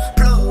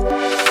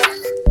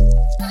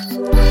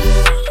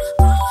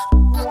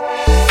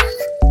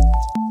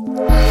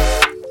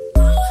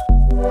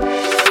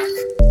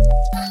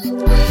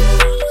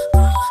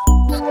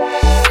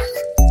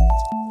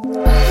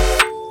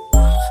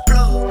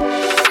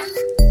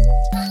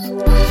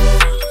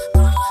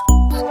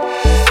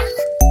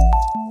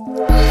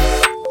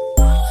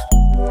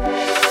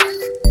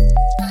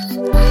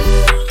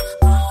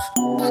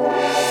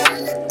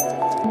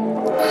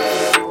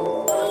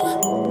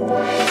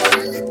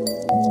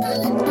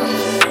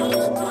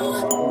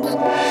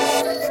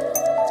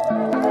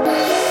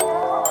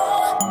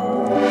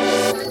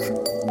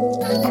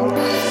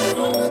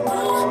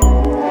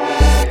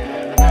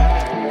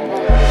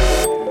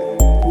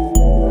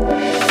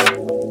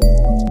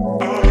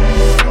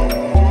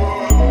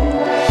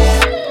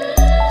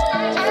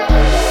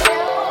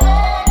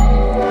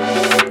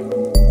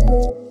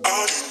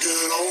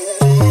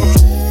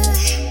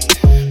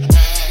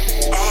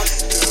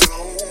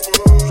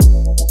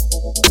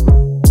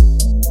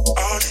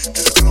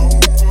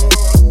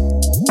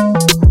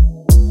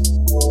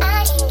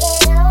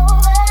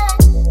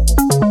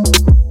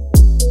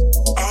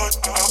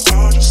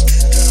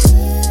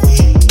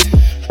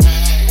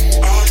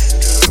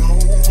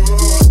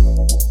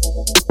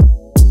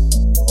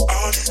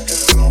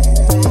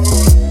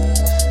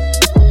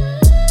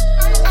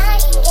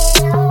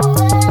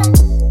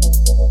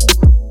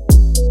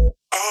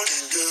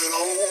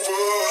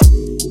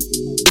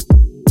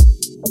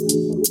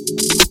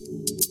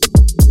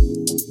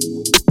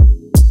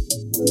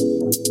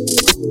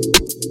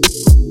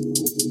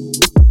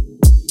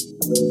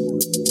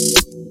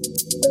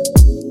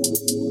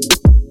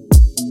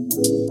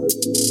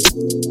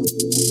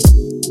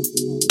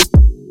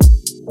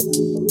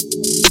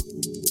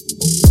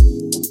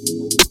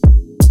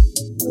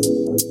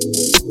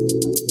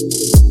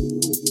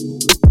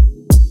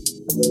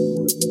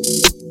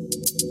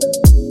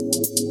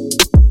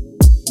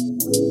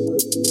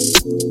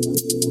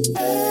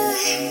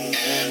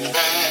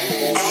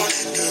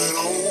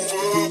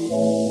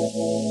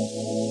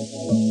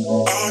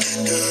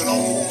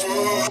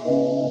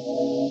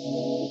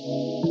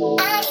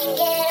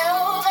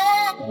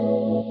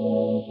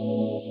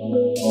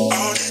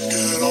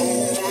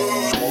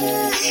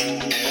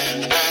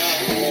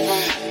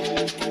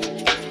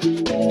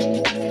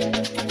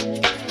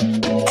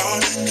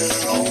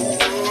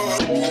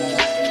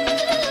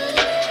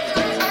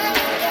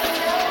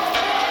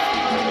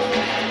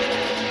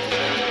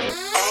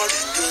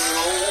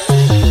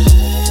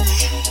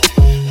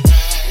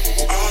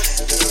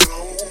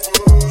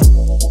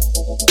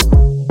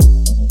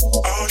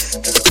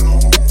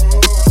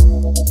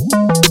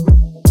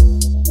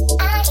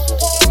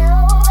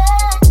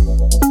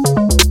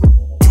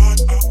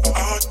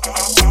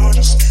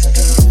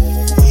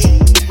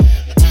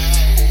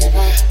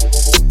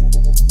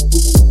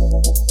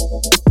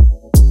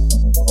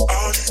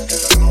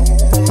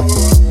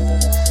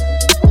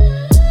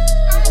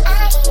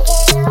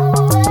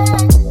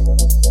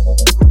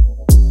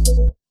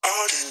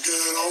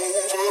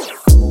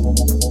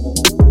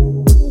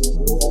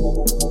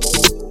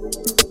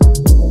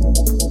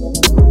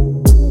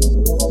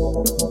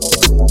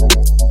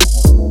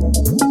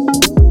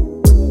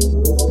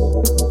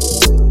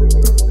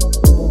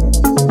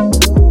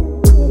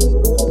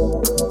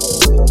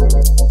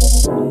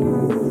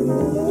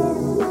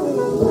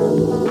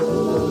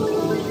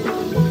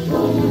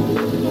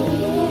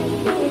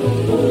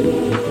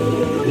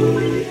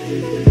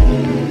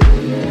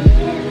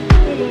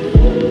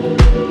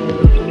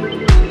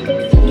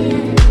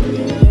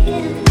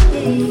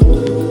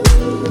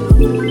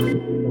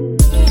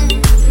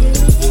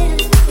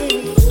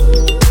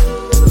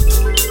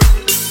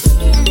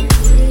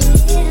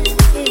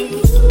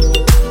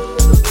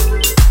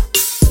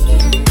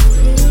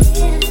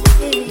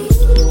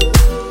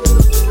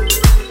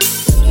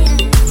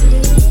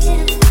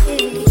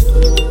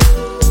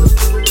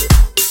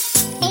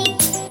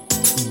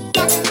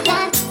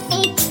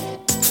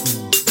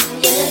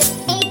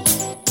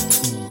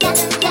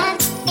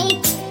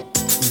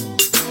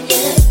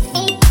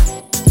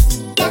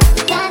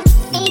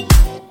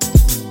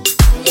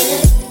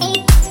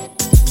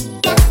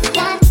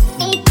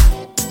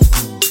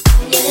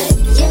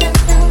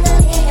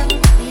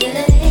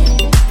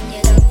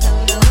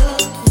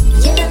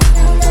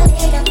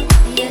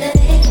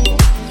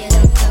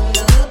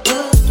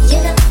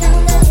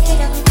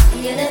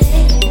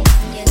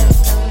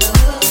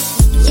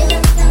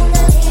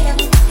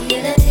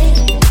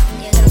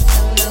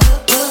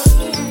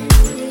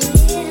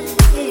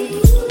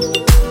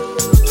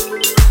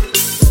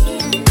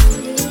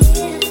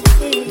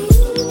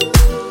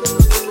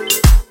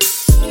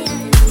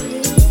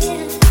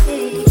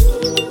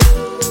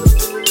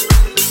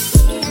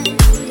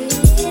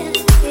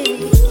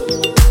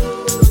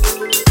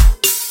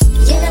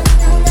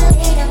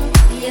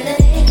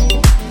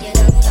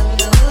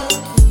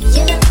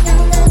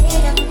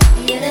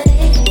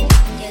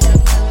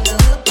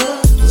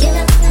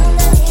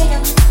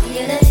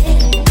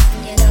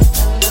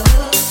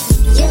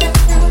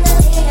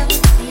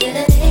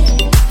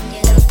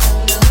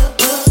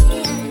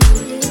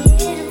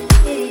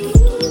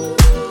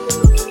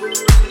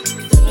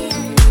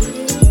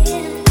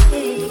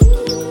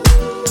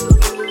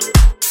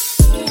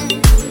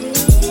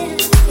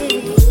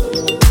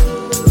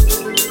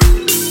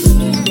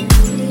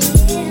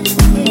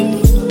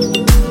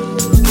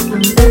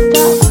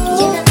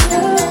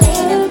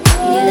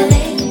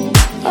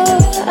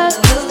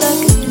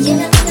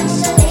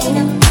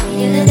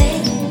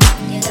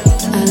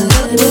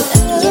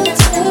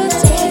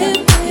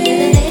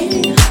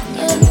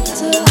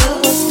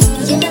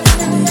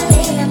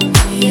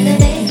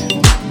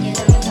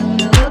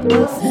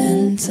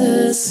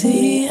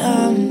 Fantasy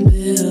I'm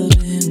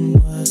building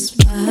was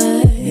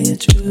my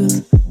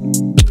truth.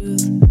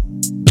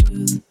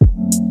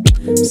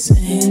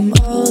 Same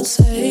old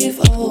safe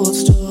old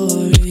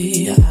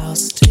story I'll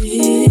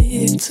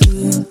stick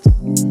to.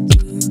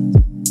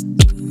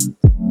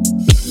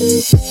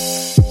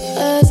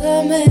 Lies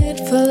are made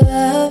for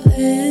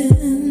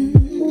loving,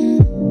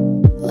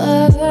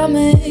 lies are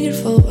made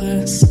for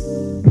worse.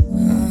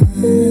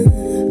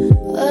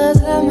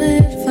 Lies are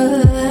made for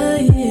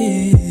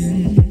lying,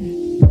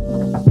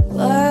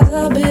 lies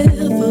are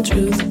built for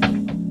truth.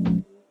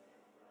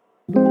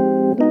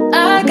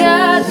 I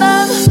got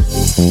love,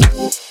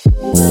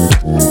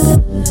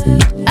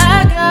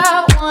 I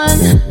got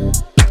one,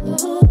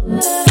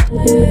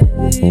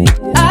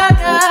 I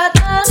got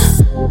none,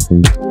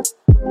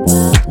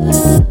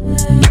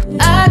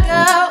 I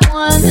got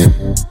one,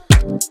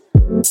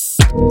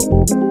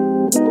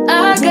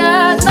 I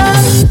got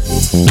love,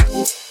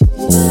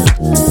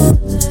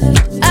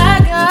 I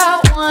got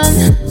one,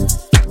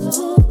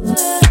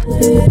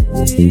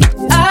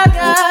 I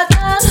got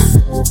none,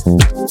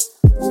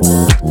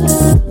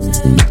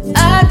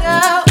 I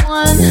got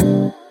one.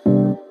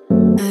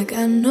 I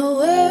got no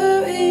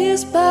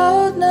worries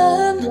about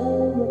none,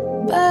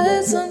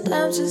 but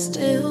sometimes you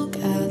still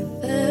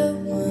got that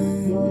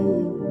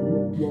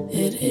one.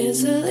 It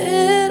is a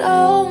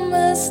little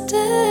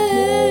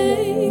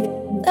mistake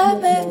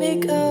that made me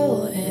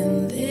go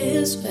in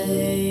this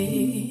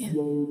way.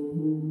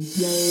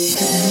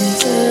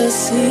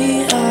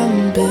 Fantasy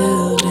I'm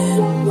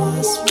building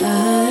was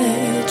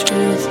my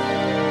truth.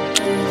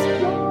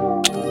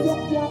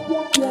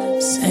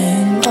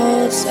 Same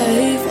old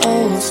safe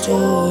old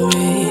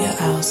story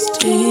I'll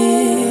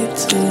stick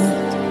to.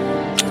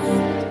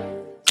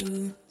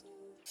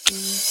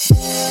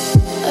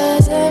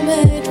 Lies are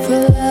made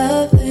for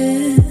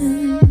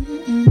loving,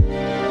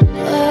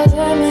 lies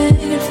are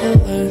made for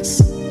worse.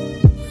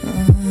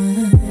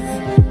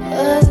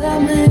 Lies are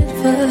made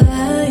for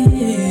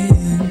lying,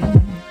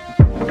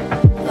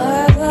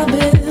 lies are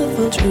built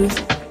for truth.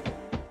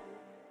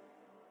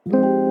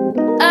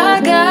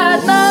 I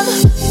got love,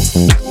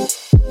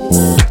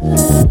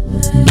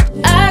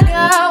 I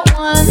got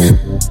one,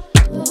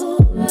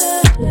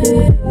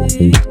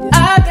 I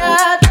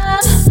got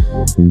none,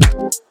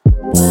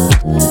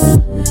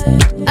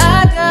 I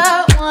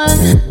got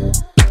one,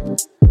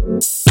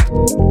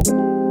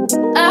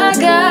 I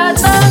got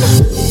none,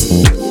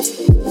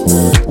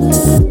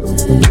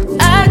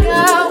 I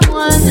got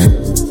one,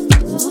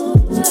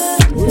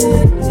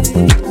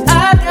 I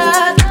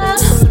got none,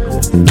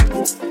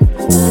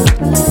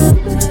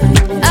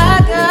 I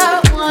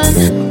got one.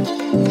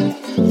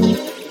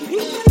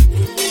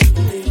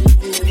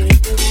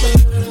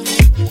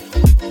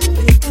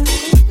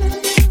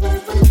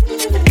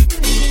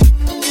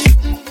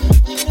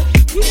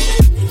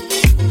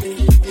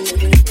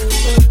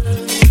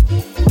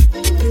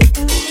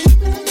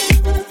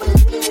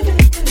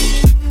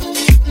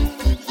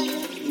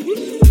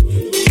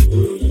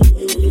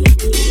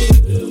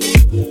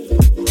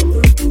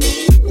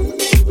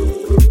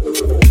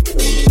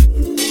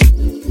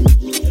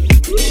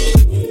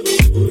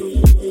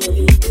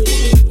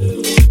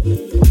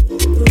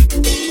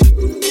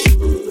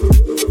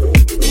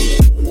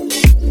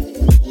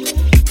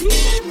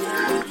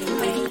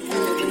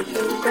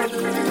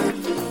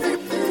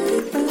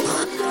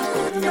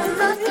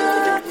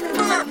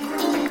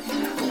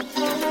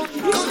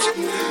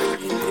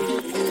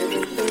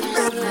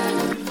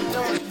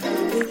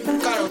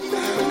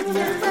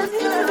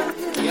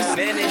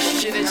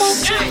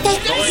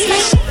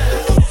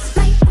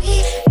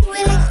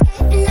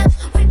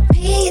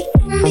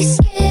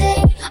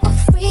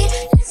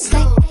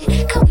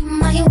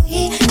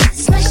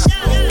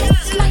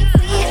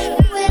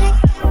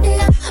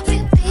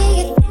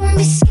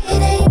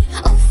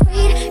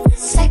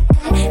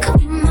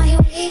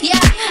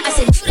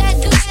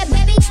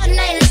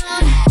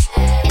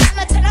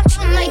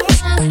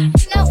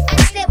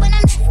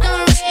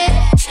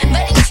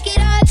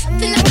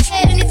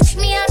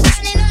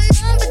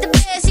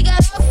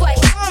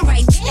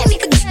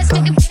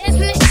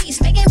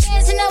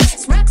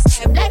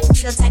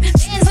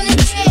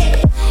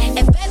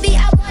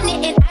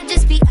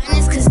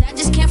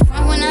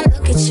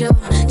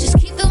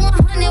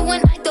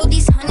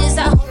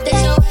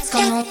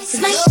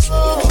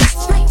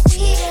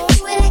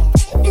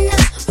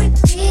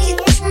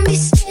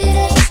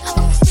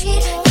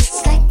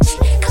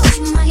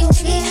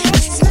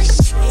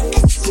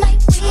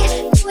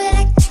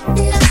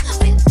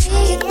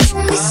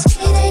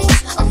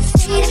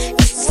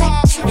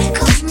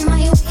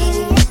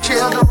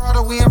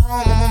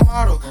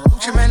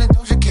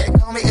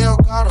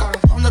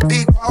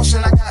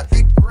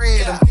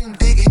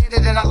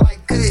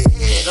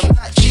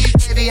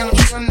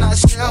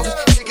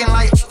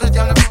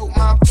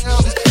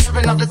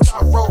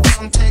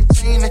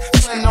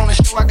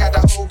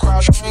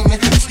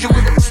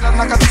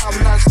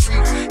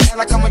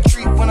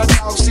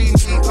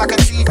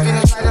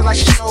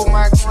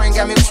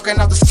 Walking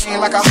out the scene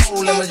like a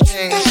hole in my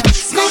jeans.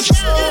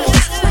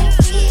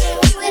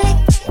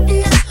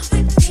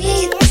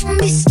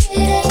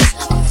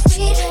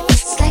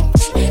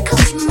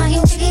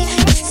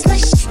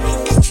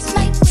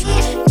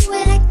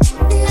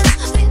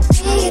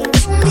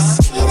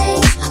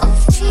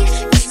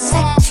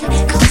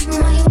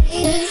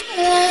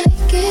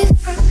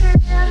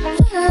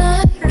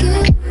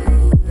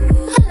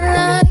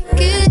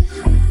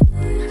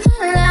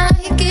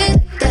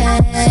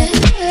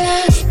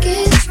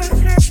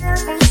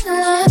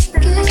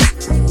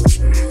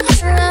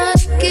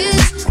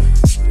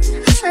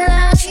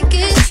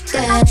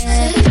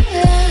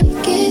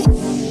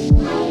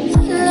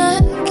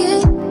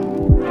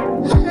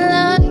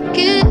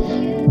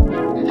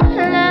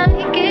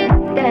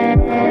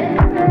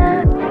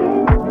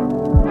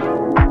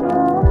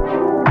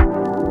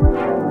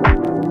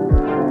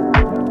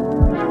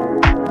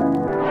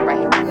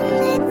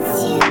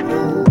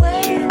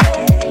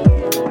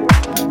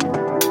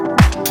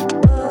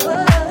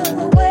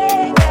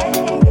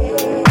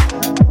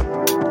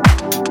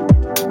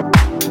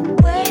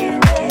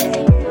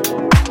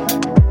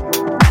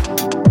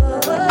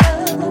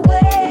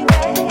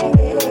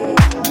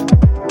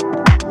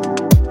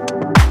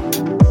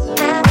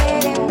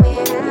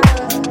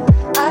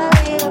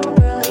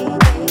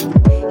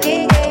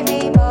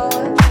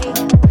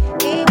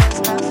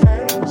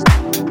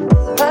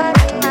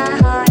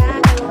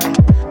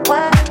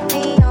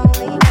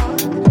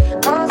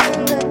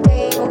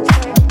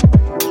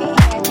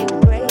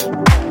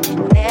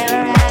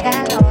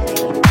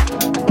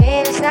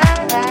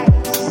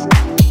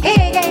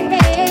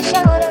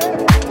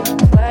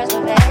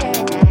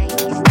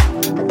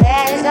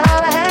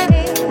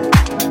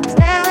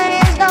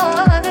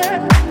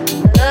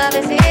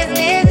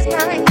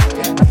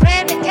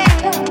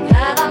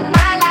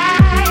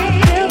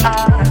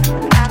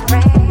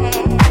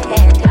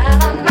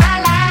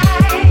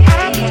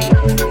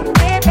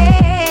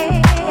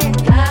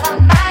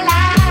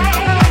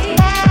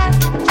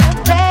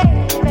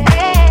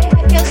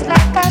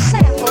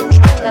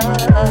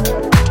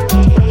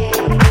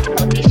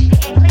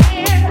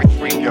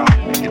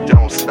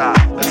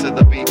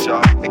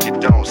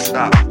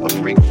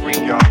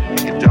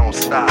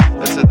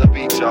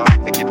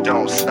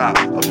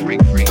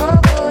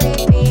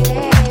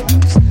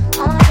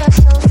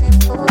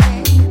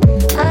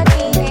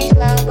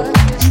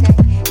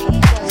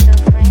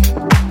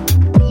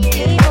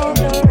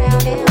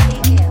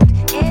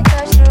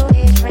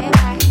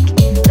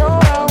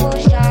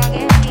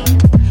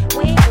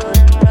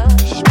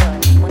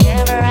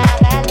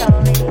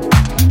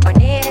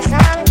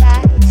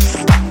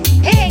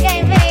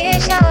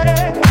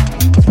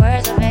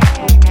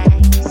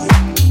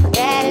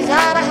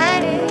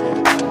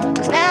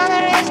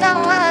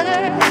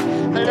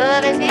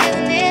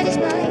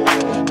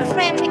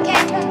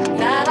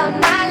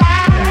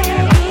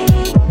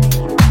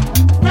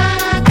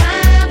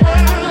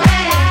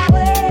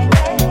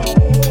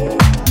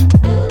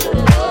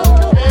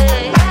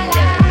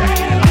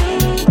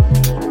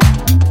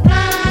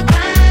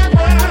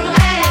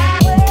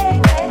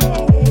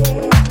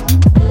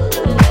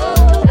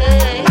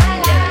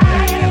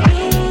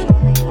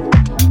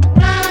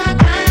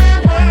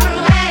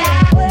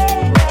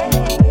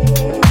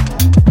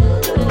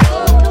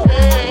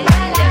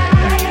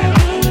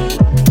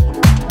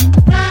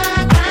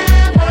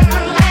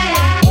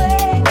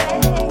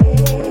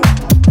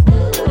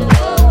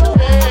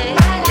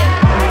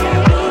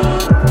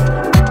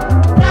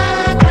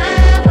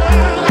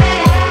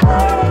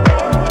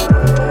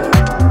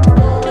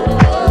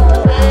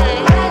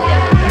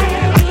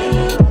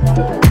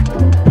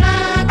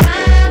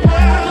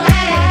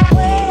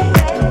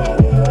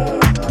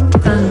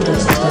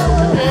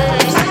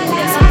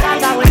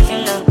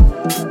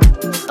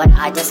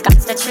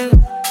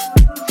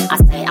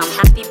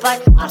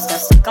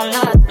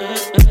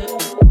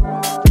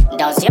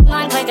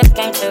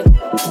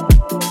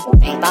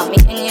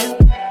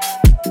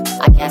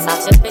 guess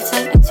I'll just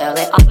pretend until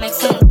it all makes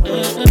sense.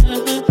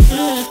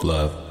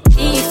 Love.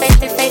 See you face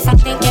to face, I'm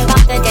thinking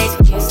about the days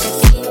we used to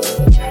be.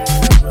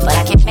 But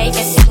I can't make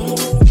it seem.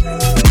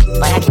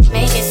 But I can't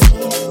make it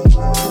seem.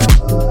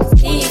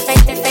 See you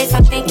face to face,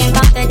 I'm thinking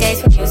about the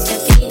days we used to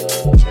be.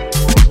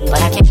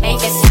 But I can't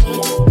make it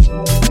seem.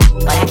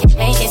 But I can't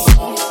make it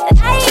seem that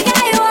I ain't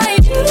got you on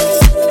you.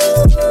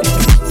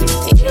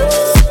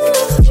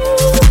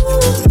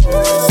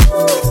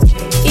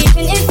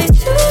 Even if it's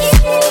true.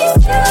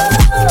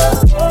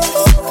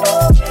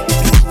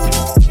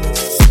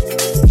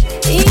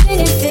 Even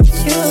if it's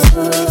true.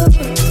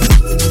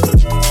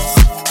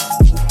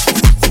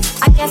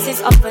 I guess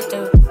it's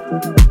overdue.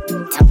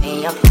 Tell me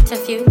your point of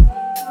view.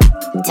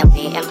 Tell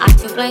me, am I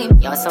to blame?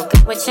 You're so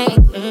good with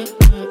change.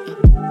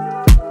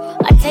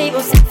 A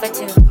table set for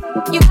two.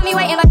 You got me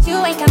waiting, but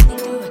you ain't coming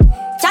through.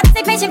 Try to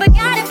stay patient, but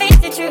gotta face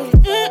the truth.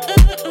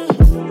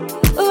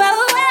 Ooh, ooh,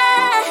 ooh.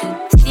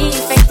 See you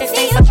face to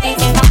face, I'm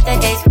thinking about the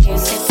days we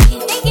used to be.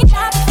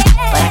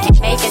 But I can't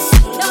make it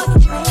seem.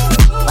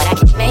 But I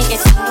can't make it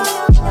seem.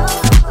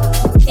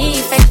 See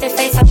you face to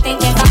face, I'm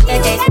thinking about the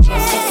days we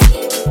used to be.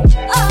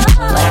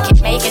 But I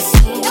can't make it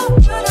seem.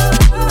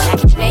 But I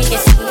can't make it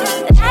seem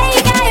that I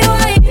ain't got you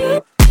on you.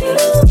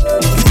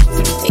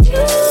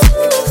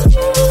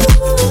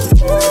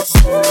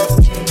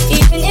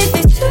 Even if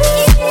it's true.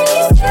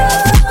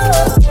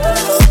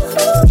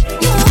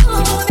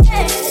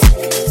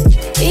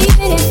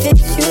 Even if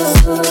it's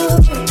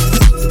true.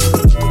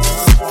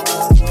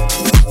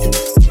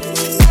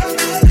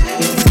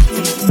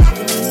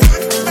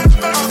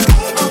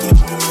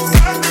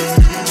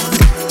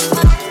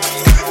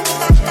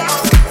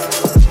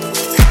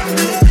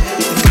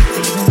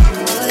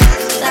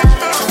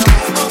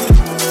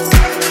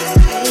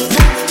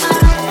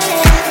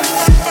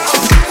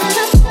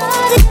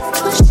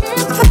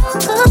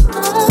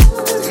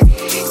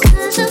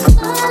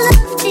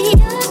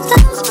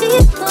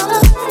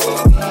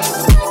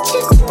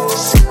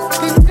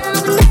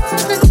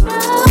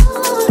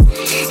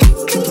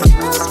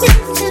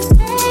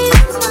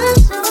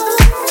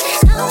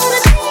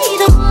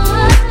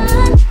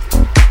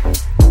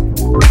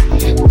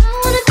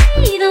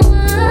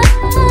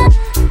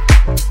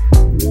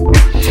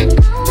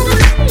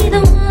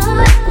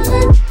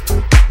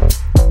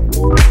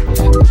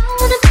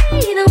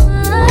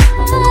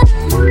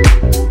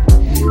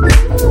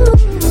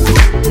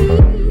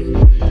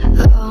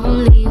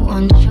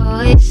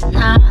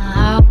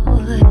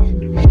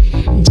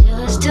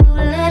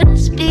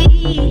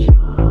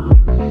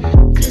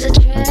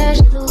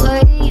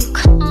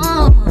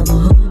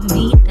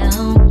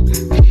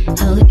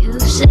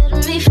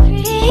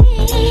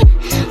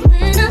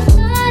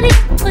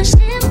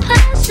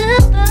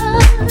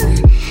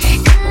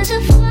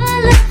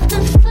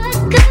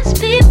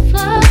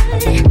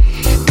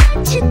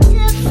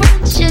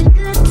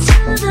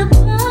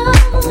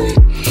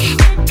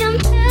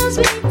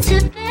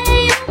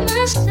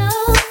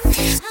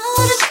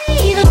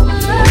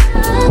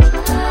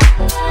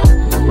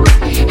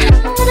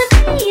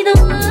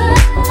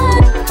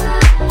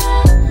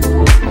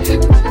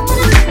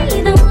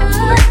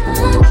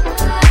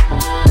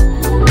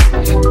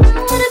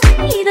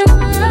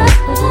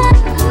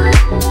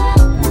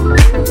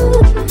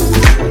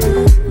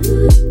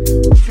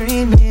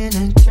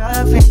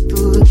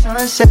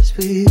 sunsets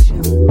with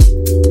you.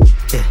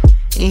 Yeah.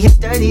 In your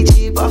dirty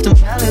Jeep off the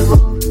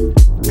Malibu.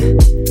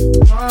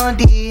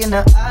 Blondie and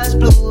her eyes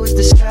blue as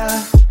the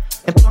sky.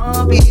 And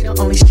Palm be the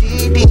only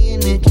CD in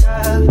the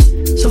drive.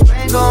 So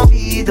Frank gon'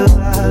 be the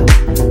vibe.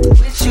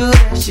 With you,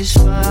 that's just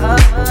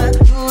fine.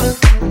 You look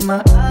in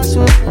my eyes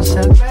once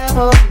I grab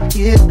hold of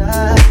your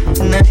thigh.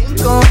 And I ain't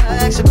gon'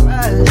 act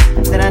surprised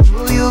that I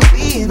knew you'd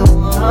be the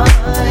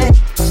one.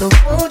 So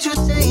won't you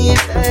say it,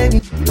 baby?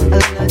 I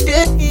love to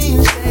hear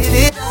you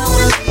say it. I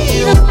wanna be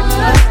the one.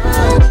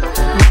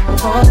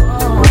 I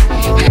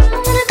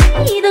wanna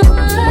be the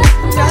one.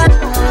 I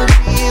wanna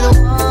be the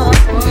one.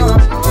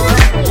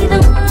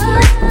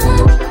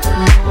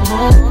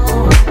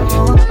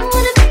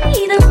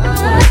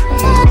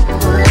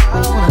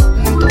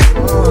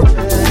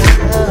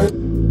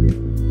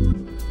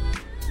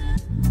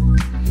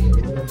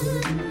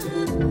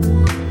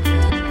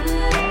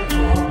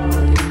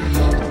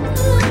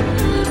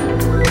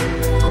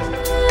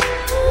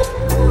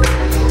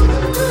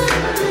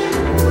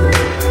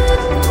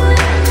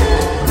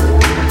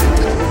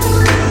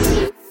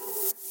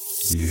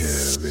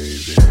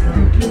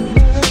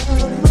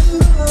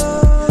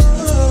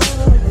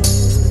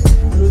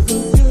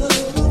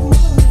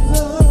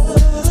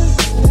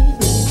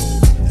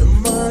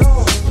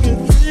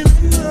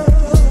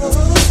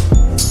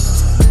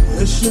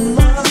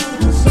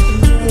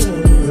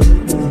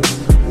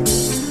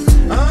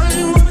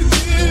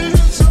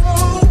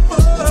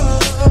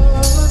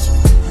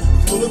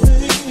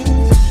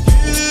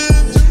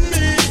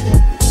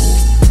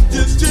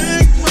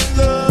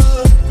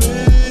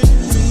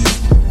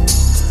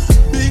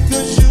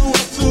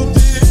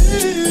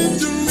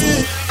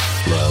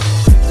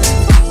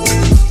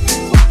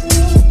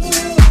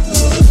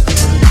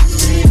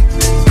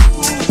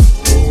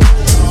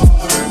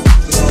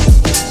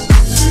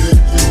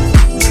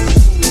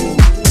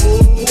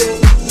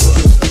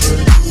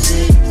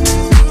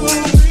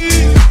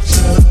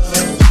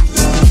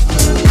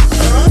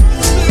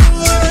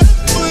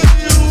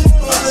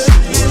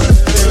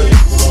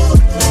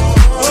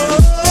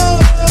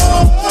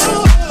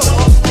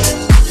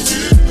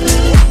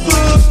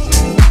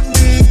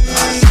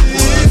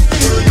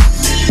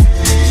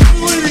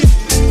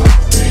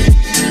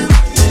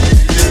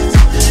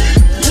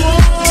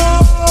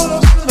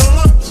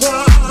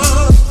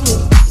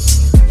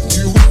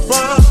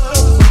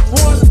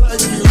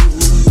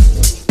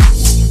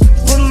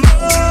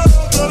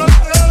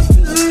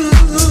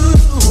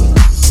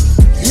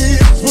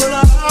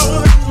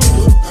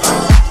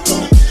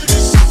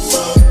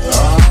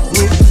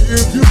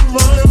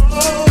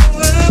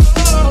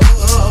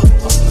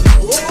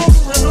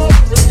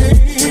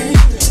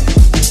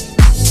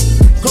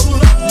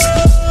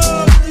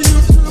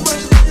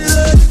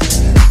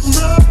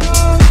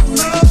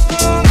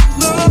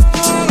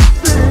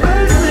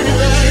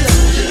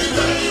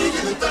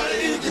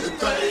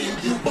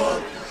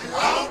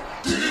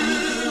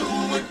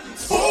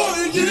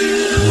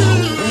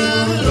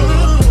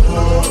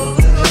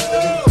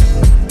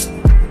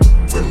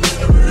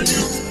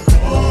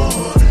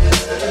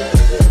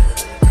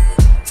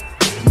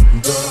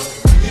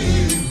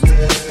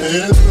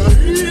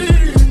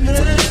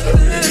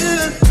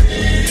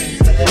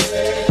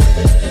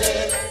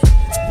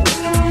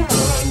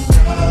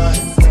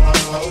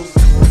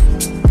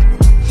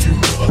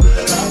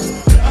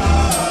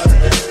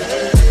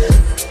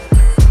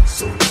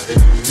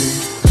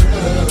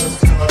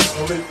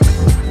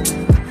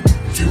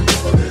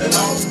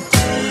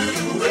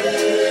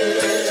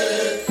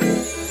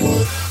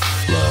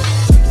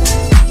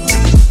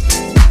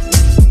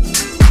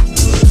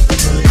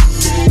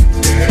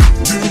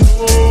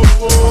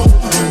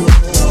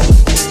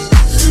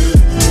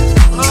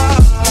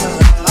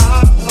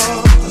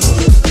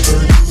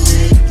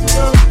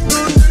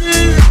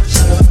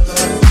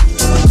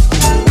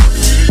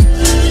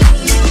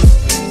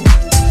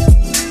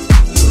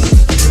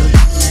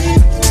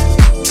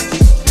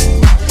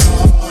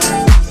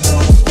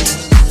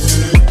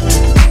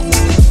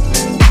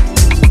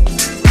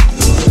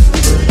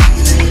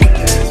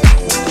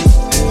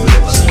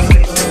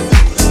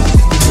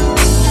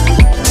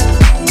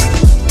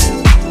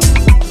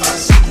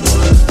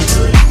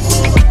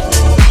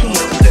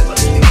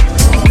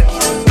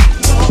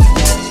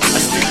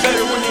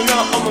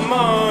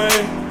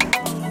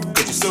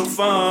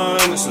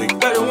 fine. I sleep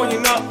better when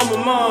you're not on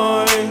my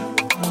mind.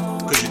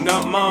 Cause you're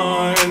not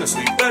mine. I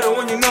sleep better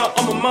when you're not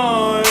on my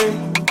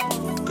mind.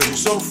 Cause you're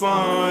so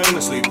fine. I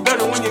sleep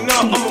better when you're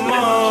not on my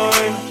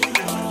mind.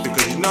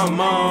 Because you're not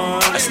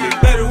mine. I sleep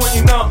better when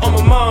you're not on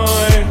my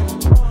mind.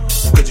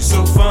 Cause you're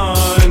so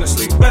fine. I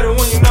sleep better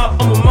when you're not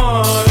on my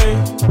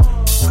mind.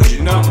 Cause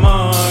you're not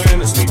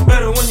mine. I sleep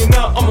better when you're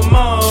not on my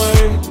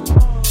mind.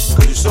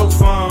 Cause you're so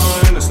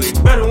fine. I sleep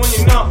better when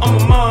you're not on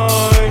my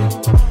mind.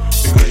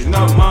 Because you're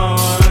not mine.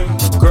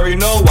 Girl, you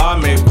know I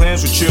made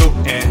plans with you,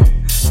 and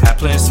had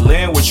plans to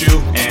land with you,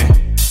 and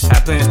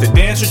had plans to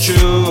dance with you.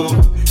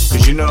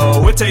 Cause you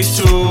know it takes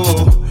two,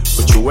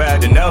 but you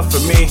adding up for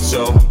me,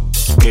 so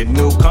get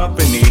new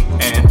company,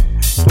 and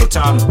no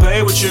time to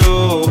play with you.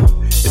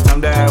 It's time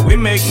that we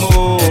make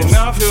moves. And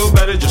now I feel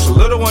better, just a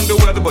little under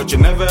weather, but you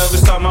never ever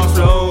stop my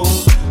flow.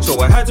 So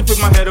I had to pick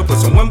my head up, put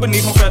some wind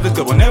beneath my feathers.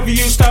 Cause whenever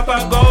you stop,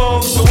 I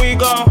go. So we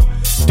gon'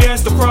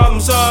 dance the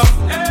problems off,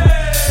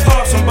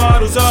 pop some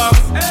bottles off,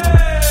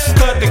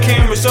 cut the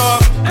cameras off.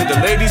 Cause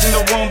the ladies in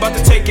the room about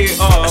to take it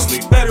off. I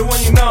sleep better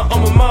when you're not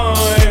on my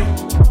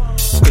mind.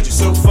 Cause you're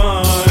so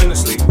fine. I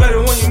sleep better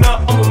when you're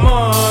not on my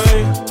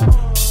mind.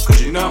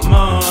 Cause you're not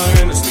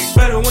mine. I sleep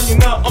better when you're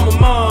not on my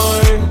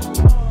mind.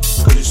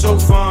 Cause you're so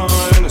fine.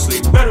 I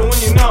sleep better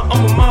when you're not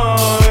on my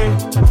mind.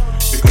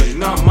 Because you're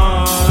not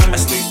mine. I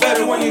sleep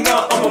better when you're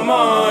not on my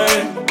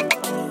mind.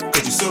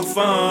 Cause you're so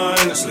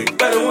fine. I sleep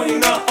better when you're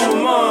not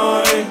on my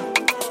mind.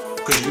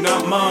 Cause you're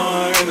not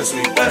mine. I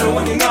sleep better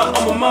when you're not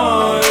on my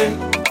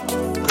mind.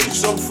 Cause you're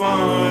so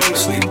fine. I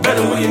sleep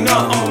better when you're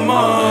not on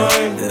my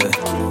mind.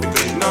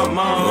 Because you're not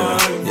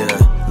mine. Yeah,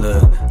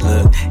 look.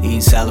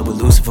 Eating salad with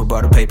Lucifer,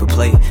 brought a paper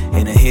plate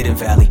in a hidden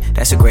valley.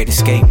 That's a great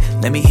escape.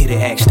 Let me hit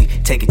it actually,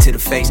 take it to the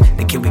face.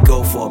 Then can we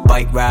go for a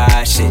bike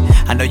ride? Shit,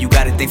 I know you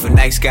got a thing for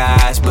nice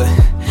guys, but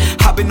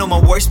I've been on my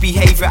worst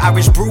behavior.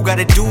 Irish brew got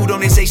a dude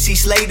on his AC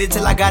Slater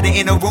till I got it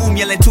in a room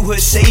yelling to her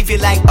savior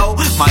like, oh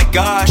my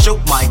gosh,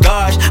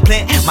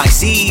 plant my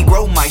seed,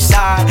 grow my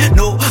side.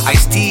 No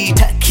iced tea,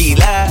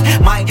 tequila,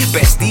 my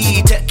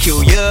bestie to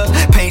kill ya.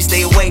 Pain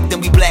stay awake, then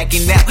we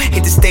blacking out.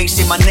 Hit the stage,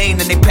 say my name,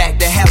 then they pack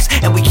the house,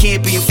 and we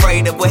can't be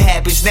afraid of what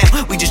happens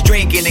now. We just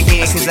drinking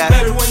again. Cause I sleep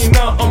better when you're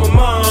not on my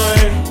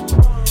mind.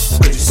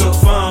 Cause you're so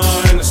fine.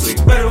 I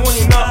sleep better when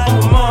you're not on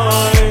my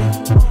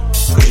mind.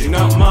 Cause you're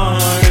not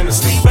mine. I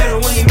sleep better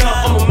when you're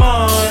not on my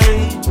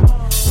mind.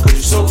 Cause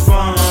you're so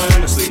fine.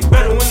 I sleep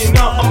better when you're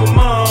not on my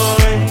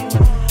mind.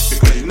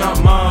 Because you're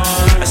not mine.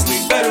 I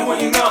sleep better when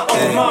you're not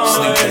on my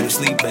mind.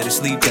 Sleep better tonight.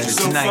 Sleep better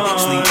good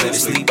night.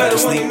 Sleep better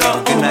tonight. Sleep better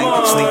good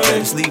night.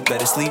 Sleep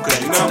better tonight. Sleep better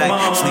good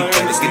night.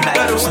 Sleep better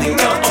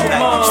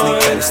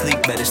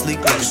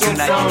good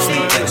night.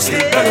 Sleep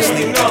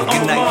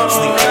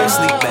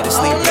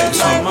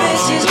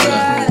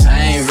better. I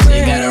ain't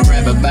really gotta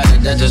rap about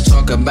it, I just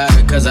talk about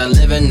it cause I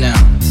live it now.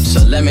 So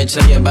let me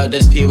tell you about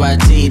this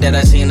PYT that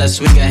I seen last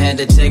week, I had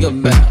to take a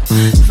bow.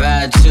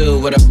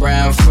 5'2" with a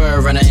brown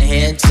fur and a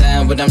head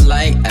tie with them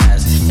light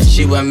eyes. And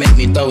she would make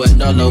me throw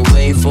it all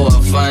away for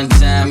a fun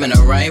time and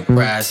a right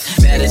prize.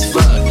 Bad as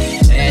fuck,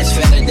 ass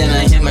fatter than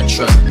a hammer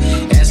truck.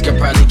 Ass could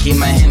probably keep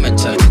my hammer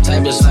tucked. The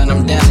type to slide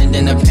them down and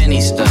then a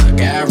penny stuck.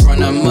 I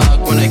run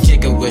amok when I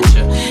kick it with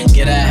ya.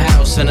 Get a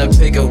house and a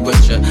picker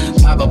with ya.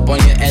 Pop up on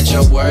you at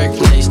your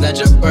workplace, not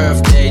your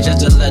birthday,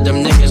 just to let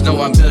them niggas know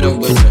I'm building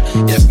with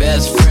ya. Your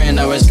best friend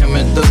always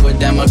coming through with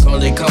that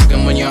Macaulay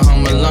Culkin when you're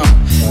home alone.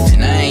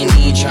 And I ain't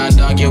even trying to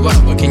dog you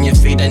up, but can you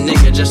feed a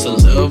nigga just a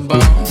little bone?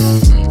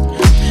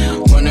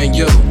 One of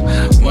you,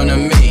 one of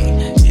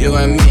me, you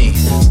and me.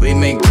 We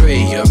make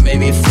 3 or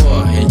maybe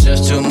 4, and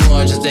just 2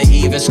 more just to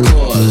even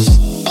scores.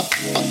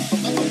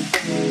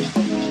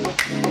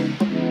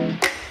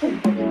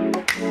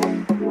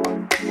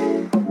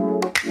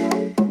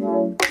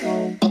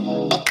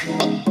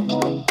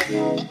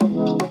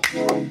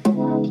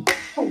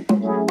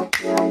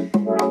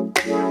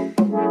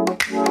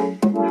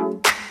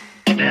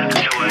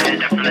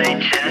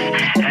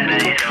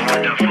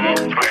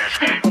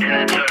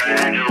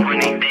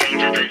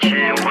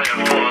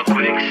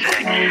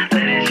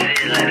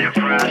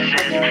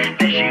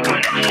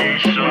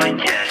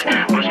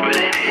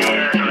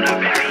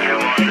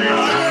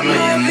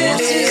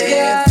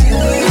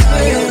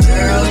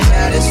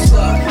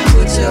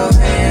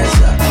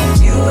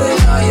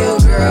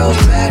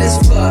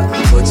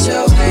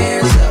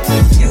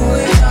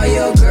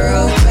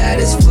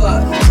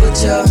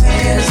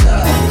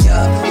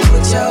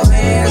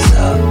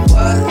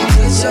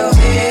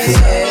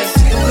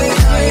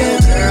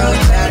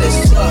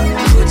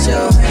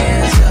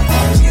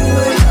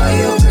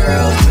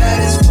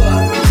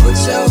 Put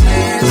your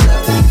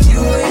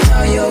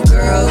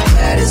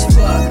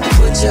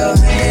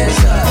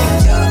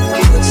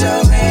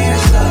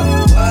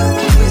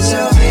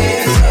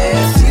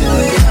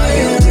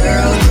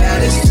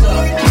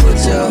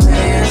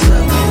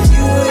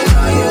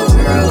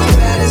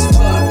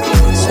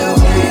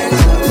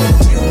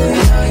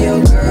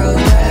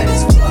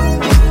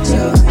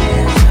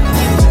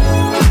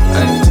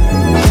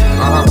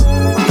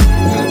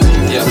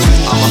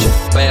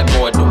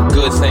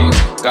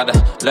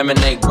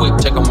quick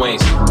chicken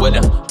wings with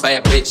a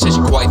bad bitch, says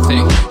she quite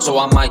thick. So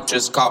I might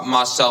just cop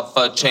myself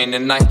a chain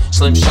tonight.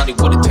 Slim shawty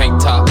with a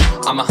tank top.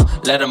 I'ma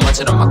let her munch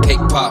it on my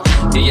cake pop.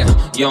 Yeah,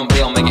 young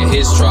Bill making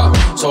his drop.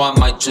 So I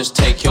might just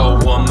take your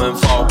woman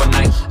for a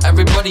night.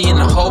 Everybody in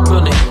the whole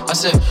building. I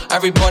said,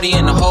 everybody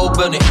in the whole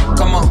building.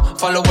 Come on,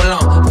 follow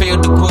along, feel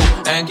the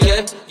groove, and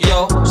get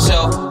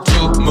yourself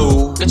to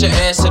move. Get your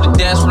ass to the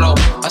dance floor.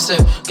 I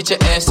said, get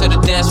your ass to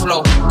the dance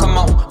floor. Come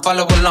on,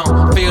 follow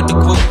along, feel the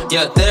groove.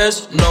 Yeah,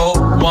 there's no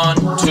one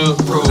to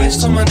prove.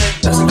 Based on my neck,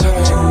 that's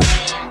coming.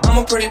 I'm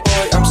a pretty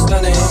boy, I'm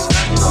stunning.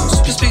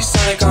 Super speed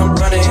Sonic, I'm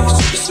running.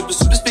 Super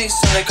speed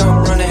Sonic,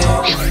 I'm running.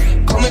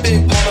 Call me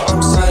Big Papa,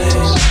 I'm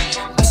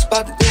signing. That's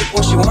about the dick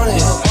when she want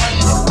it.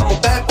 I'm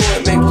a bad boy,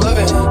 make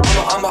loving.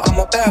 I'm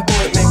a bad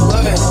boy, make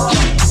loving.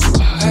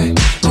 Hey,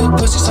 little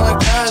pussy sound like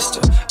pasta.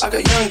 I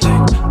got young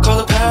dick, call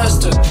her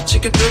pastor.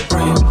 Chicken good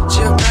brain,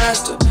 she a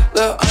master.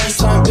 Little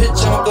Einstein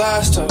bitch, I'm a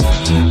blaster.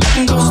 I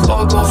can go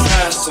slow, go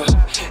faster.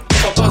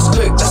 If I bust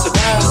quick, that's a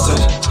bastard.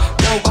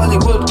 Young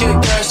Bollywood,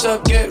 get cashed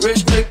up, get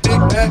rich, quick, big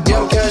bag, yeah,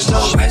 I'm cashed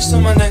up. Ice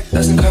on my neck,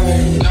 that's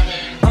coming.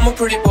 I'm a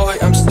pretty boy,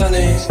 I'm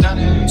stunning.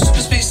 Super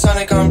speed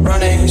Sonic, I'm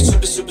running.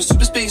 Super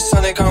speed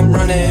Sonic, I'm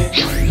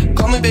running.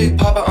 Call me Big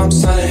Papa, I'm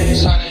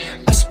sunning.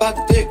 I spot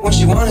the dick when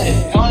she want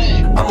it.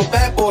 I'm a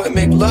bad boy,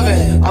 make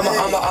loving.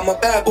 I'm a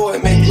bad boy,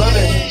 make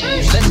loving.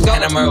 Let's go.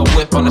 And I'm a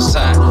whip on the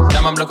side.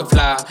 Damn, I'm looking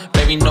fly.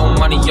 Baby, no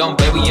money, young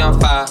baby, on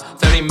fire.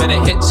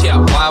 30-minute hits, yeah,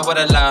 why would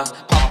I lie?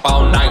 Pop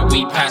all night,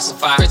 we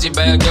pacify. Crazy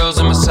bad girls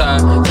on my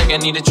side. Think I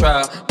need a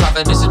try.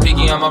 Confidence is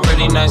peaky, I'm a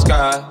really nice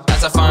guy.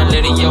 As a fine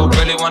lady, yo,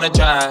 really wanna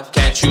drive.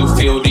 Can't you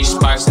feel these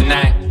sparks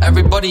tonight?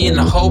 Everybody in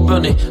the whole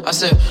building. I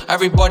said,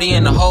 everybody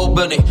in the whole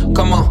building.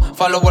 Come on,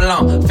 follow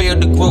along, feel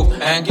the groove,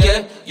 and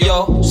get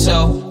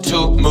yourself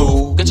to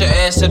move. Get your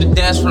ass to the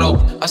dance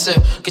floor. I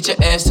said, get your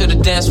ass to the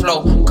dance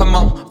floor. Come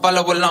on,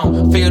 follow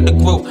along, feel the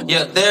groove.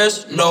 Yeah,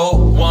 there's no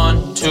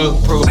one to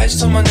prove.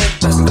 Ice on my neck,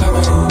 that's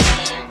coming.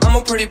 I'm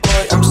a pretty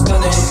boy, I'm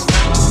stunning.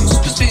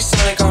 Super speed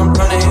Sonic, I'm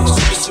running.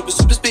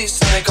 Super speed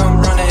Sonic,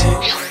 I'm running.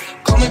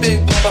 Call me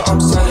Big Papa,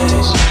 I'm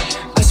sunning.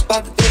 I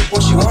spot the dick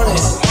when she want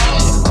it.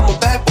 I'm a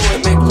bad boy,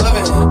 make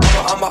loving.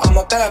 I'm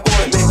a bad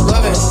boy, make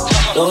loving.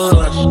 Don't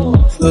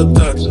rush, slow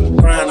touch,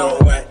 crying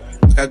on white.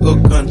 I go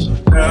guns,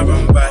 grab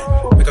and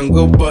buy. We can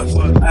go bust,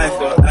 eye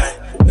for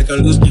eye. We can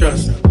lose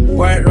trust,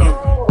 white rum,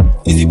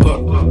 easy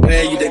pop.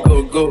 Where you they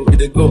go, you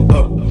they go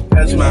up.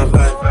 Catch my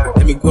vibe,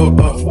 let me go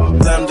off.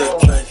 Damn the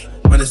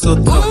drive, man it's so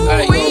tough.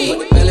 Alright, yo, when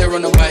the belly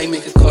run away,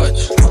 make a clutch.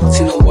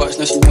 See no watch,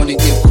 now she wanna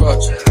give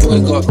crutch. Boy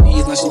got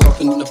bees, now she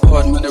hopping in the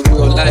pod. Man, in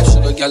real life,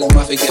 should a gal in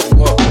my get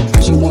what?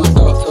 She want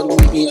dark, tell me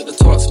meet me at the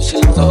top. So she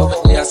leaves the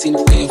other day, I seen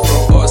her waiting for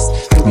a bus.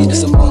 Maybe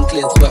this a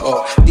Moncler sweater,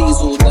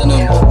 diesel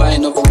denim. Buy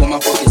another one, my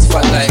pockets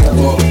fat like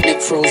ever.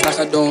 Neck froze like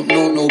I don't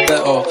know no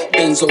better.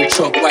 Benzo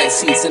truck, white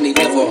seats and they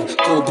leather.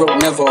 Go broke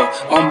never,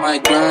 on my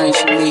grind.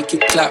 She make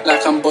it clap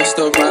like I'm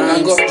Busta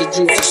Rhymes. I got the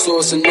juice, the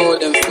sauce and all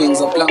them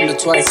things. I blanked her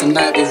twice a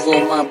night with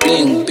all my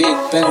bling. Big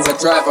Benz I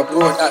drive, I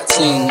brought that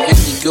ting.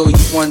 Any girl you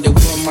want, they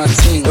want my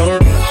ting. Don't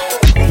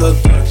run, look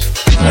touch,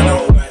 I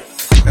know right.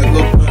 I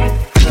go run,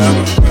 grab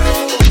and buy.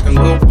 I can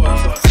go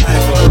bust, eye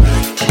for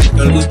eye. I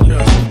can lose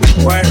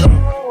trust, white rum,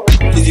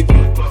 easy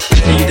pop.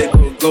 Where you they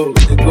go,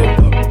 they go up.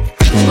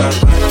 That's my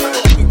vibe,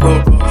 let me go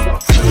off.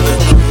 I'm the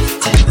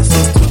truth, it's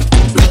so tough.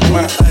 Look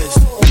my eyes,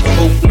 the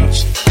whole blush.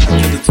 I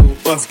get the two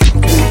bus, pull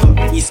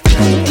up, East Coast,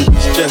 and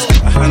stress.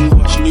 A hand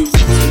wash, new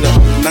things in the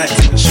whole night,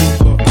 and the shoe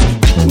box.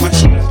 My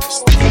straps,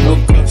 no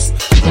cuffs,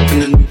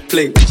 in a new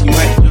plate, she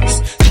might just.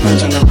 I'm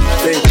tryna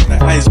replay, the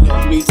eyes look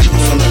me,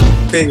 on the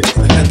page,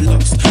 the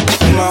headlocks.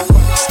 In my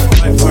wax,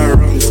 like my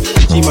rungs.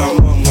 She my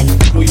mom, when you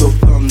pull your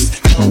thumbs.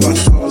 All my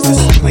songs, this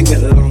when I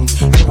get along.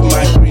 Look at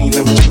my green,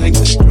 I'm tryna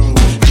get strong.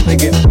 I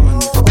get on,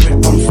 where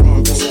I'm from,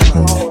 it's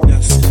fun,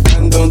 yes.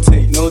 And don't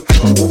take no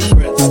trouble,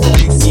 friends.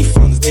 They see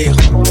funds, they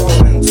hug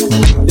friends.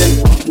 Then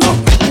not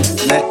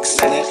next.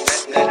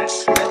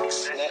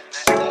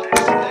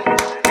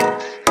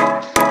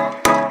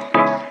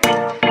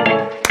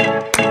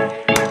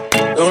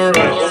 Don't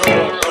run.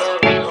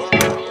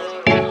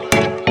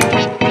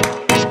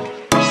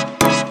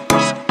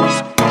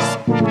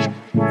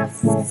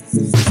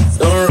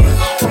 Don't run,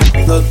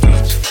 no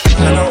touch,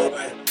 I know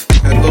right.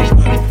 I go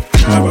run,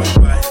 grab and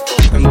buy.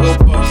 I can go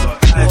bust,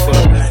 eye for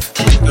eye.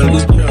 I can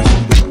lose trust,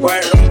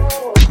 white rum,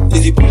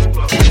 easy pop.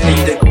 Where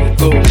you they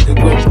go, they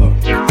go up.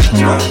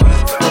 That's my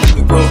vibe, let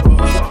me go off.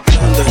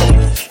 I'm the drive,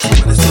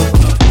 man it's so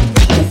tough.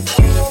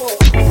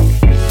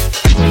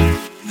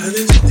 And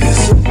it's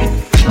this.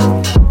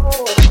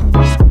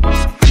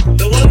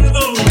 The one you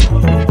know.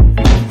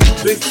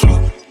 Big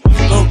flop,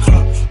 no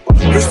clock,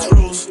 wrist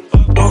rolls,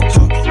 don't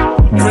talk.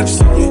 French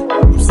city,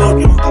 I'm so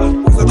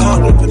young. Cause I can't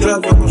live the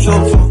drive like I'm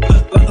chauffeur.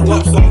 Like the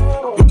lobster,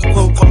 you can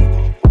go pop.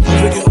 I'm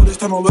drinking all this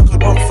time, I'm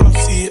working on front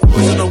seat. I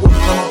was in the water,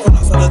 now I'm front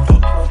outside the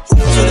top. So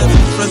they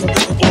make friends, I'm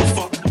getting all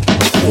fucked.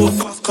 All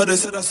cuffs, cause they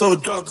said I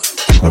sold drugs.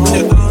 I bring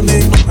it down, they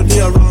ain't nobody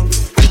around.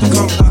 They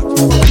come back,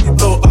 they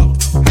blow up.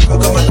 I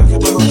got my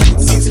jacket on, I'm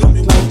seats, let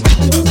me walk.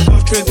 I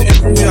was crazy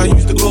everywhere, I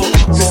used to go up.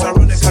 This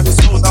ironic, I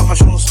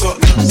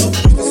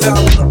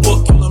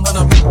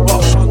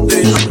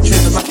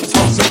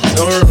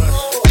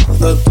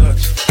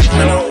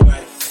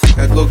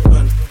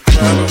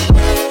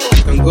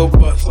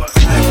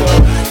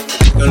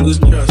can lose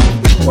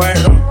trust.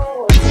 White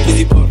rum,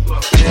 easy pop.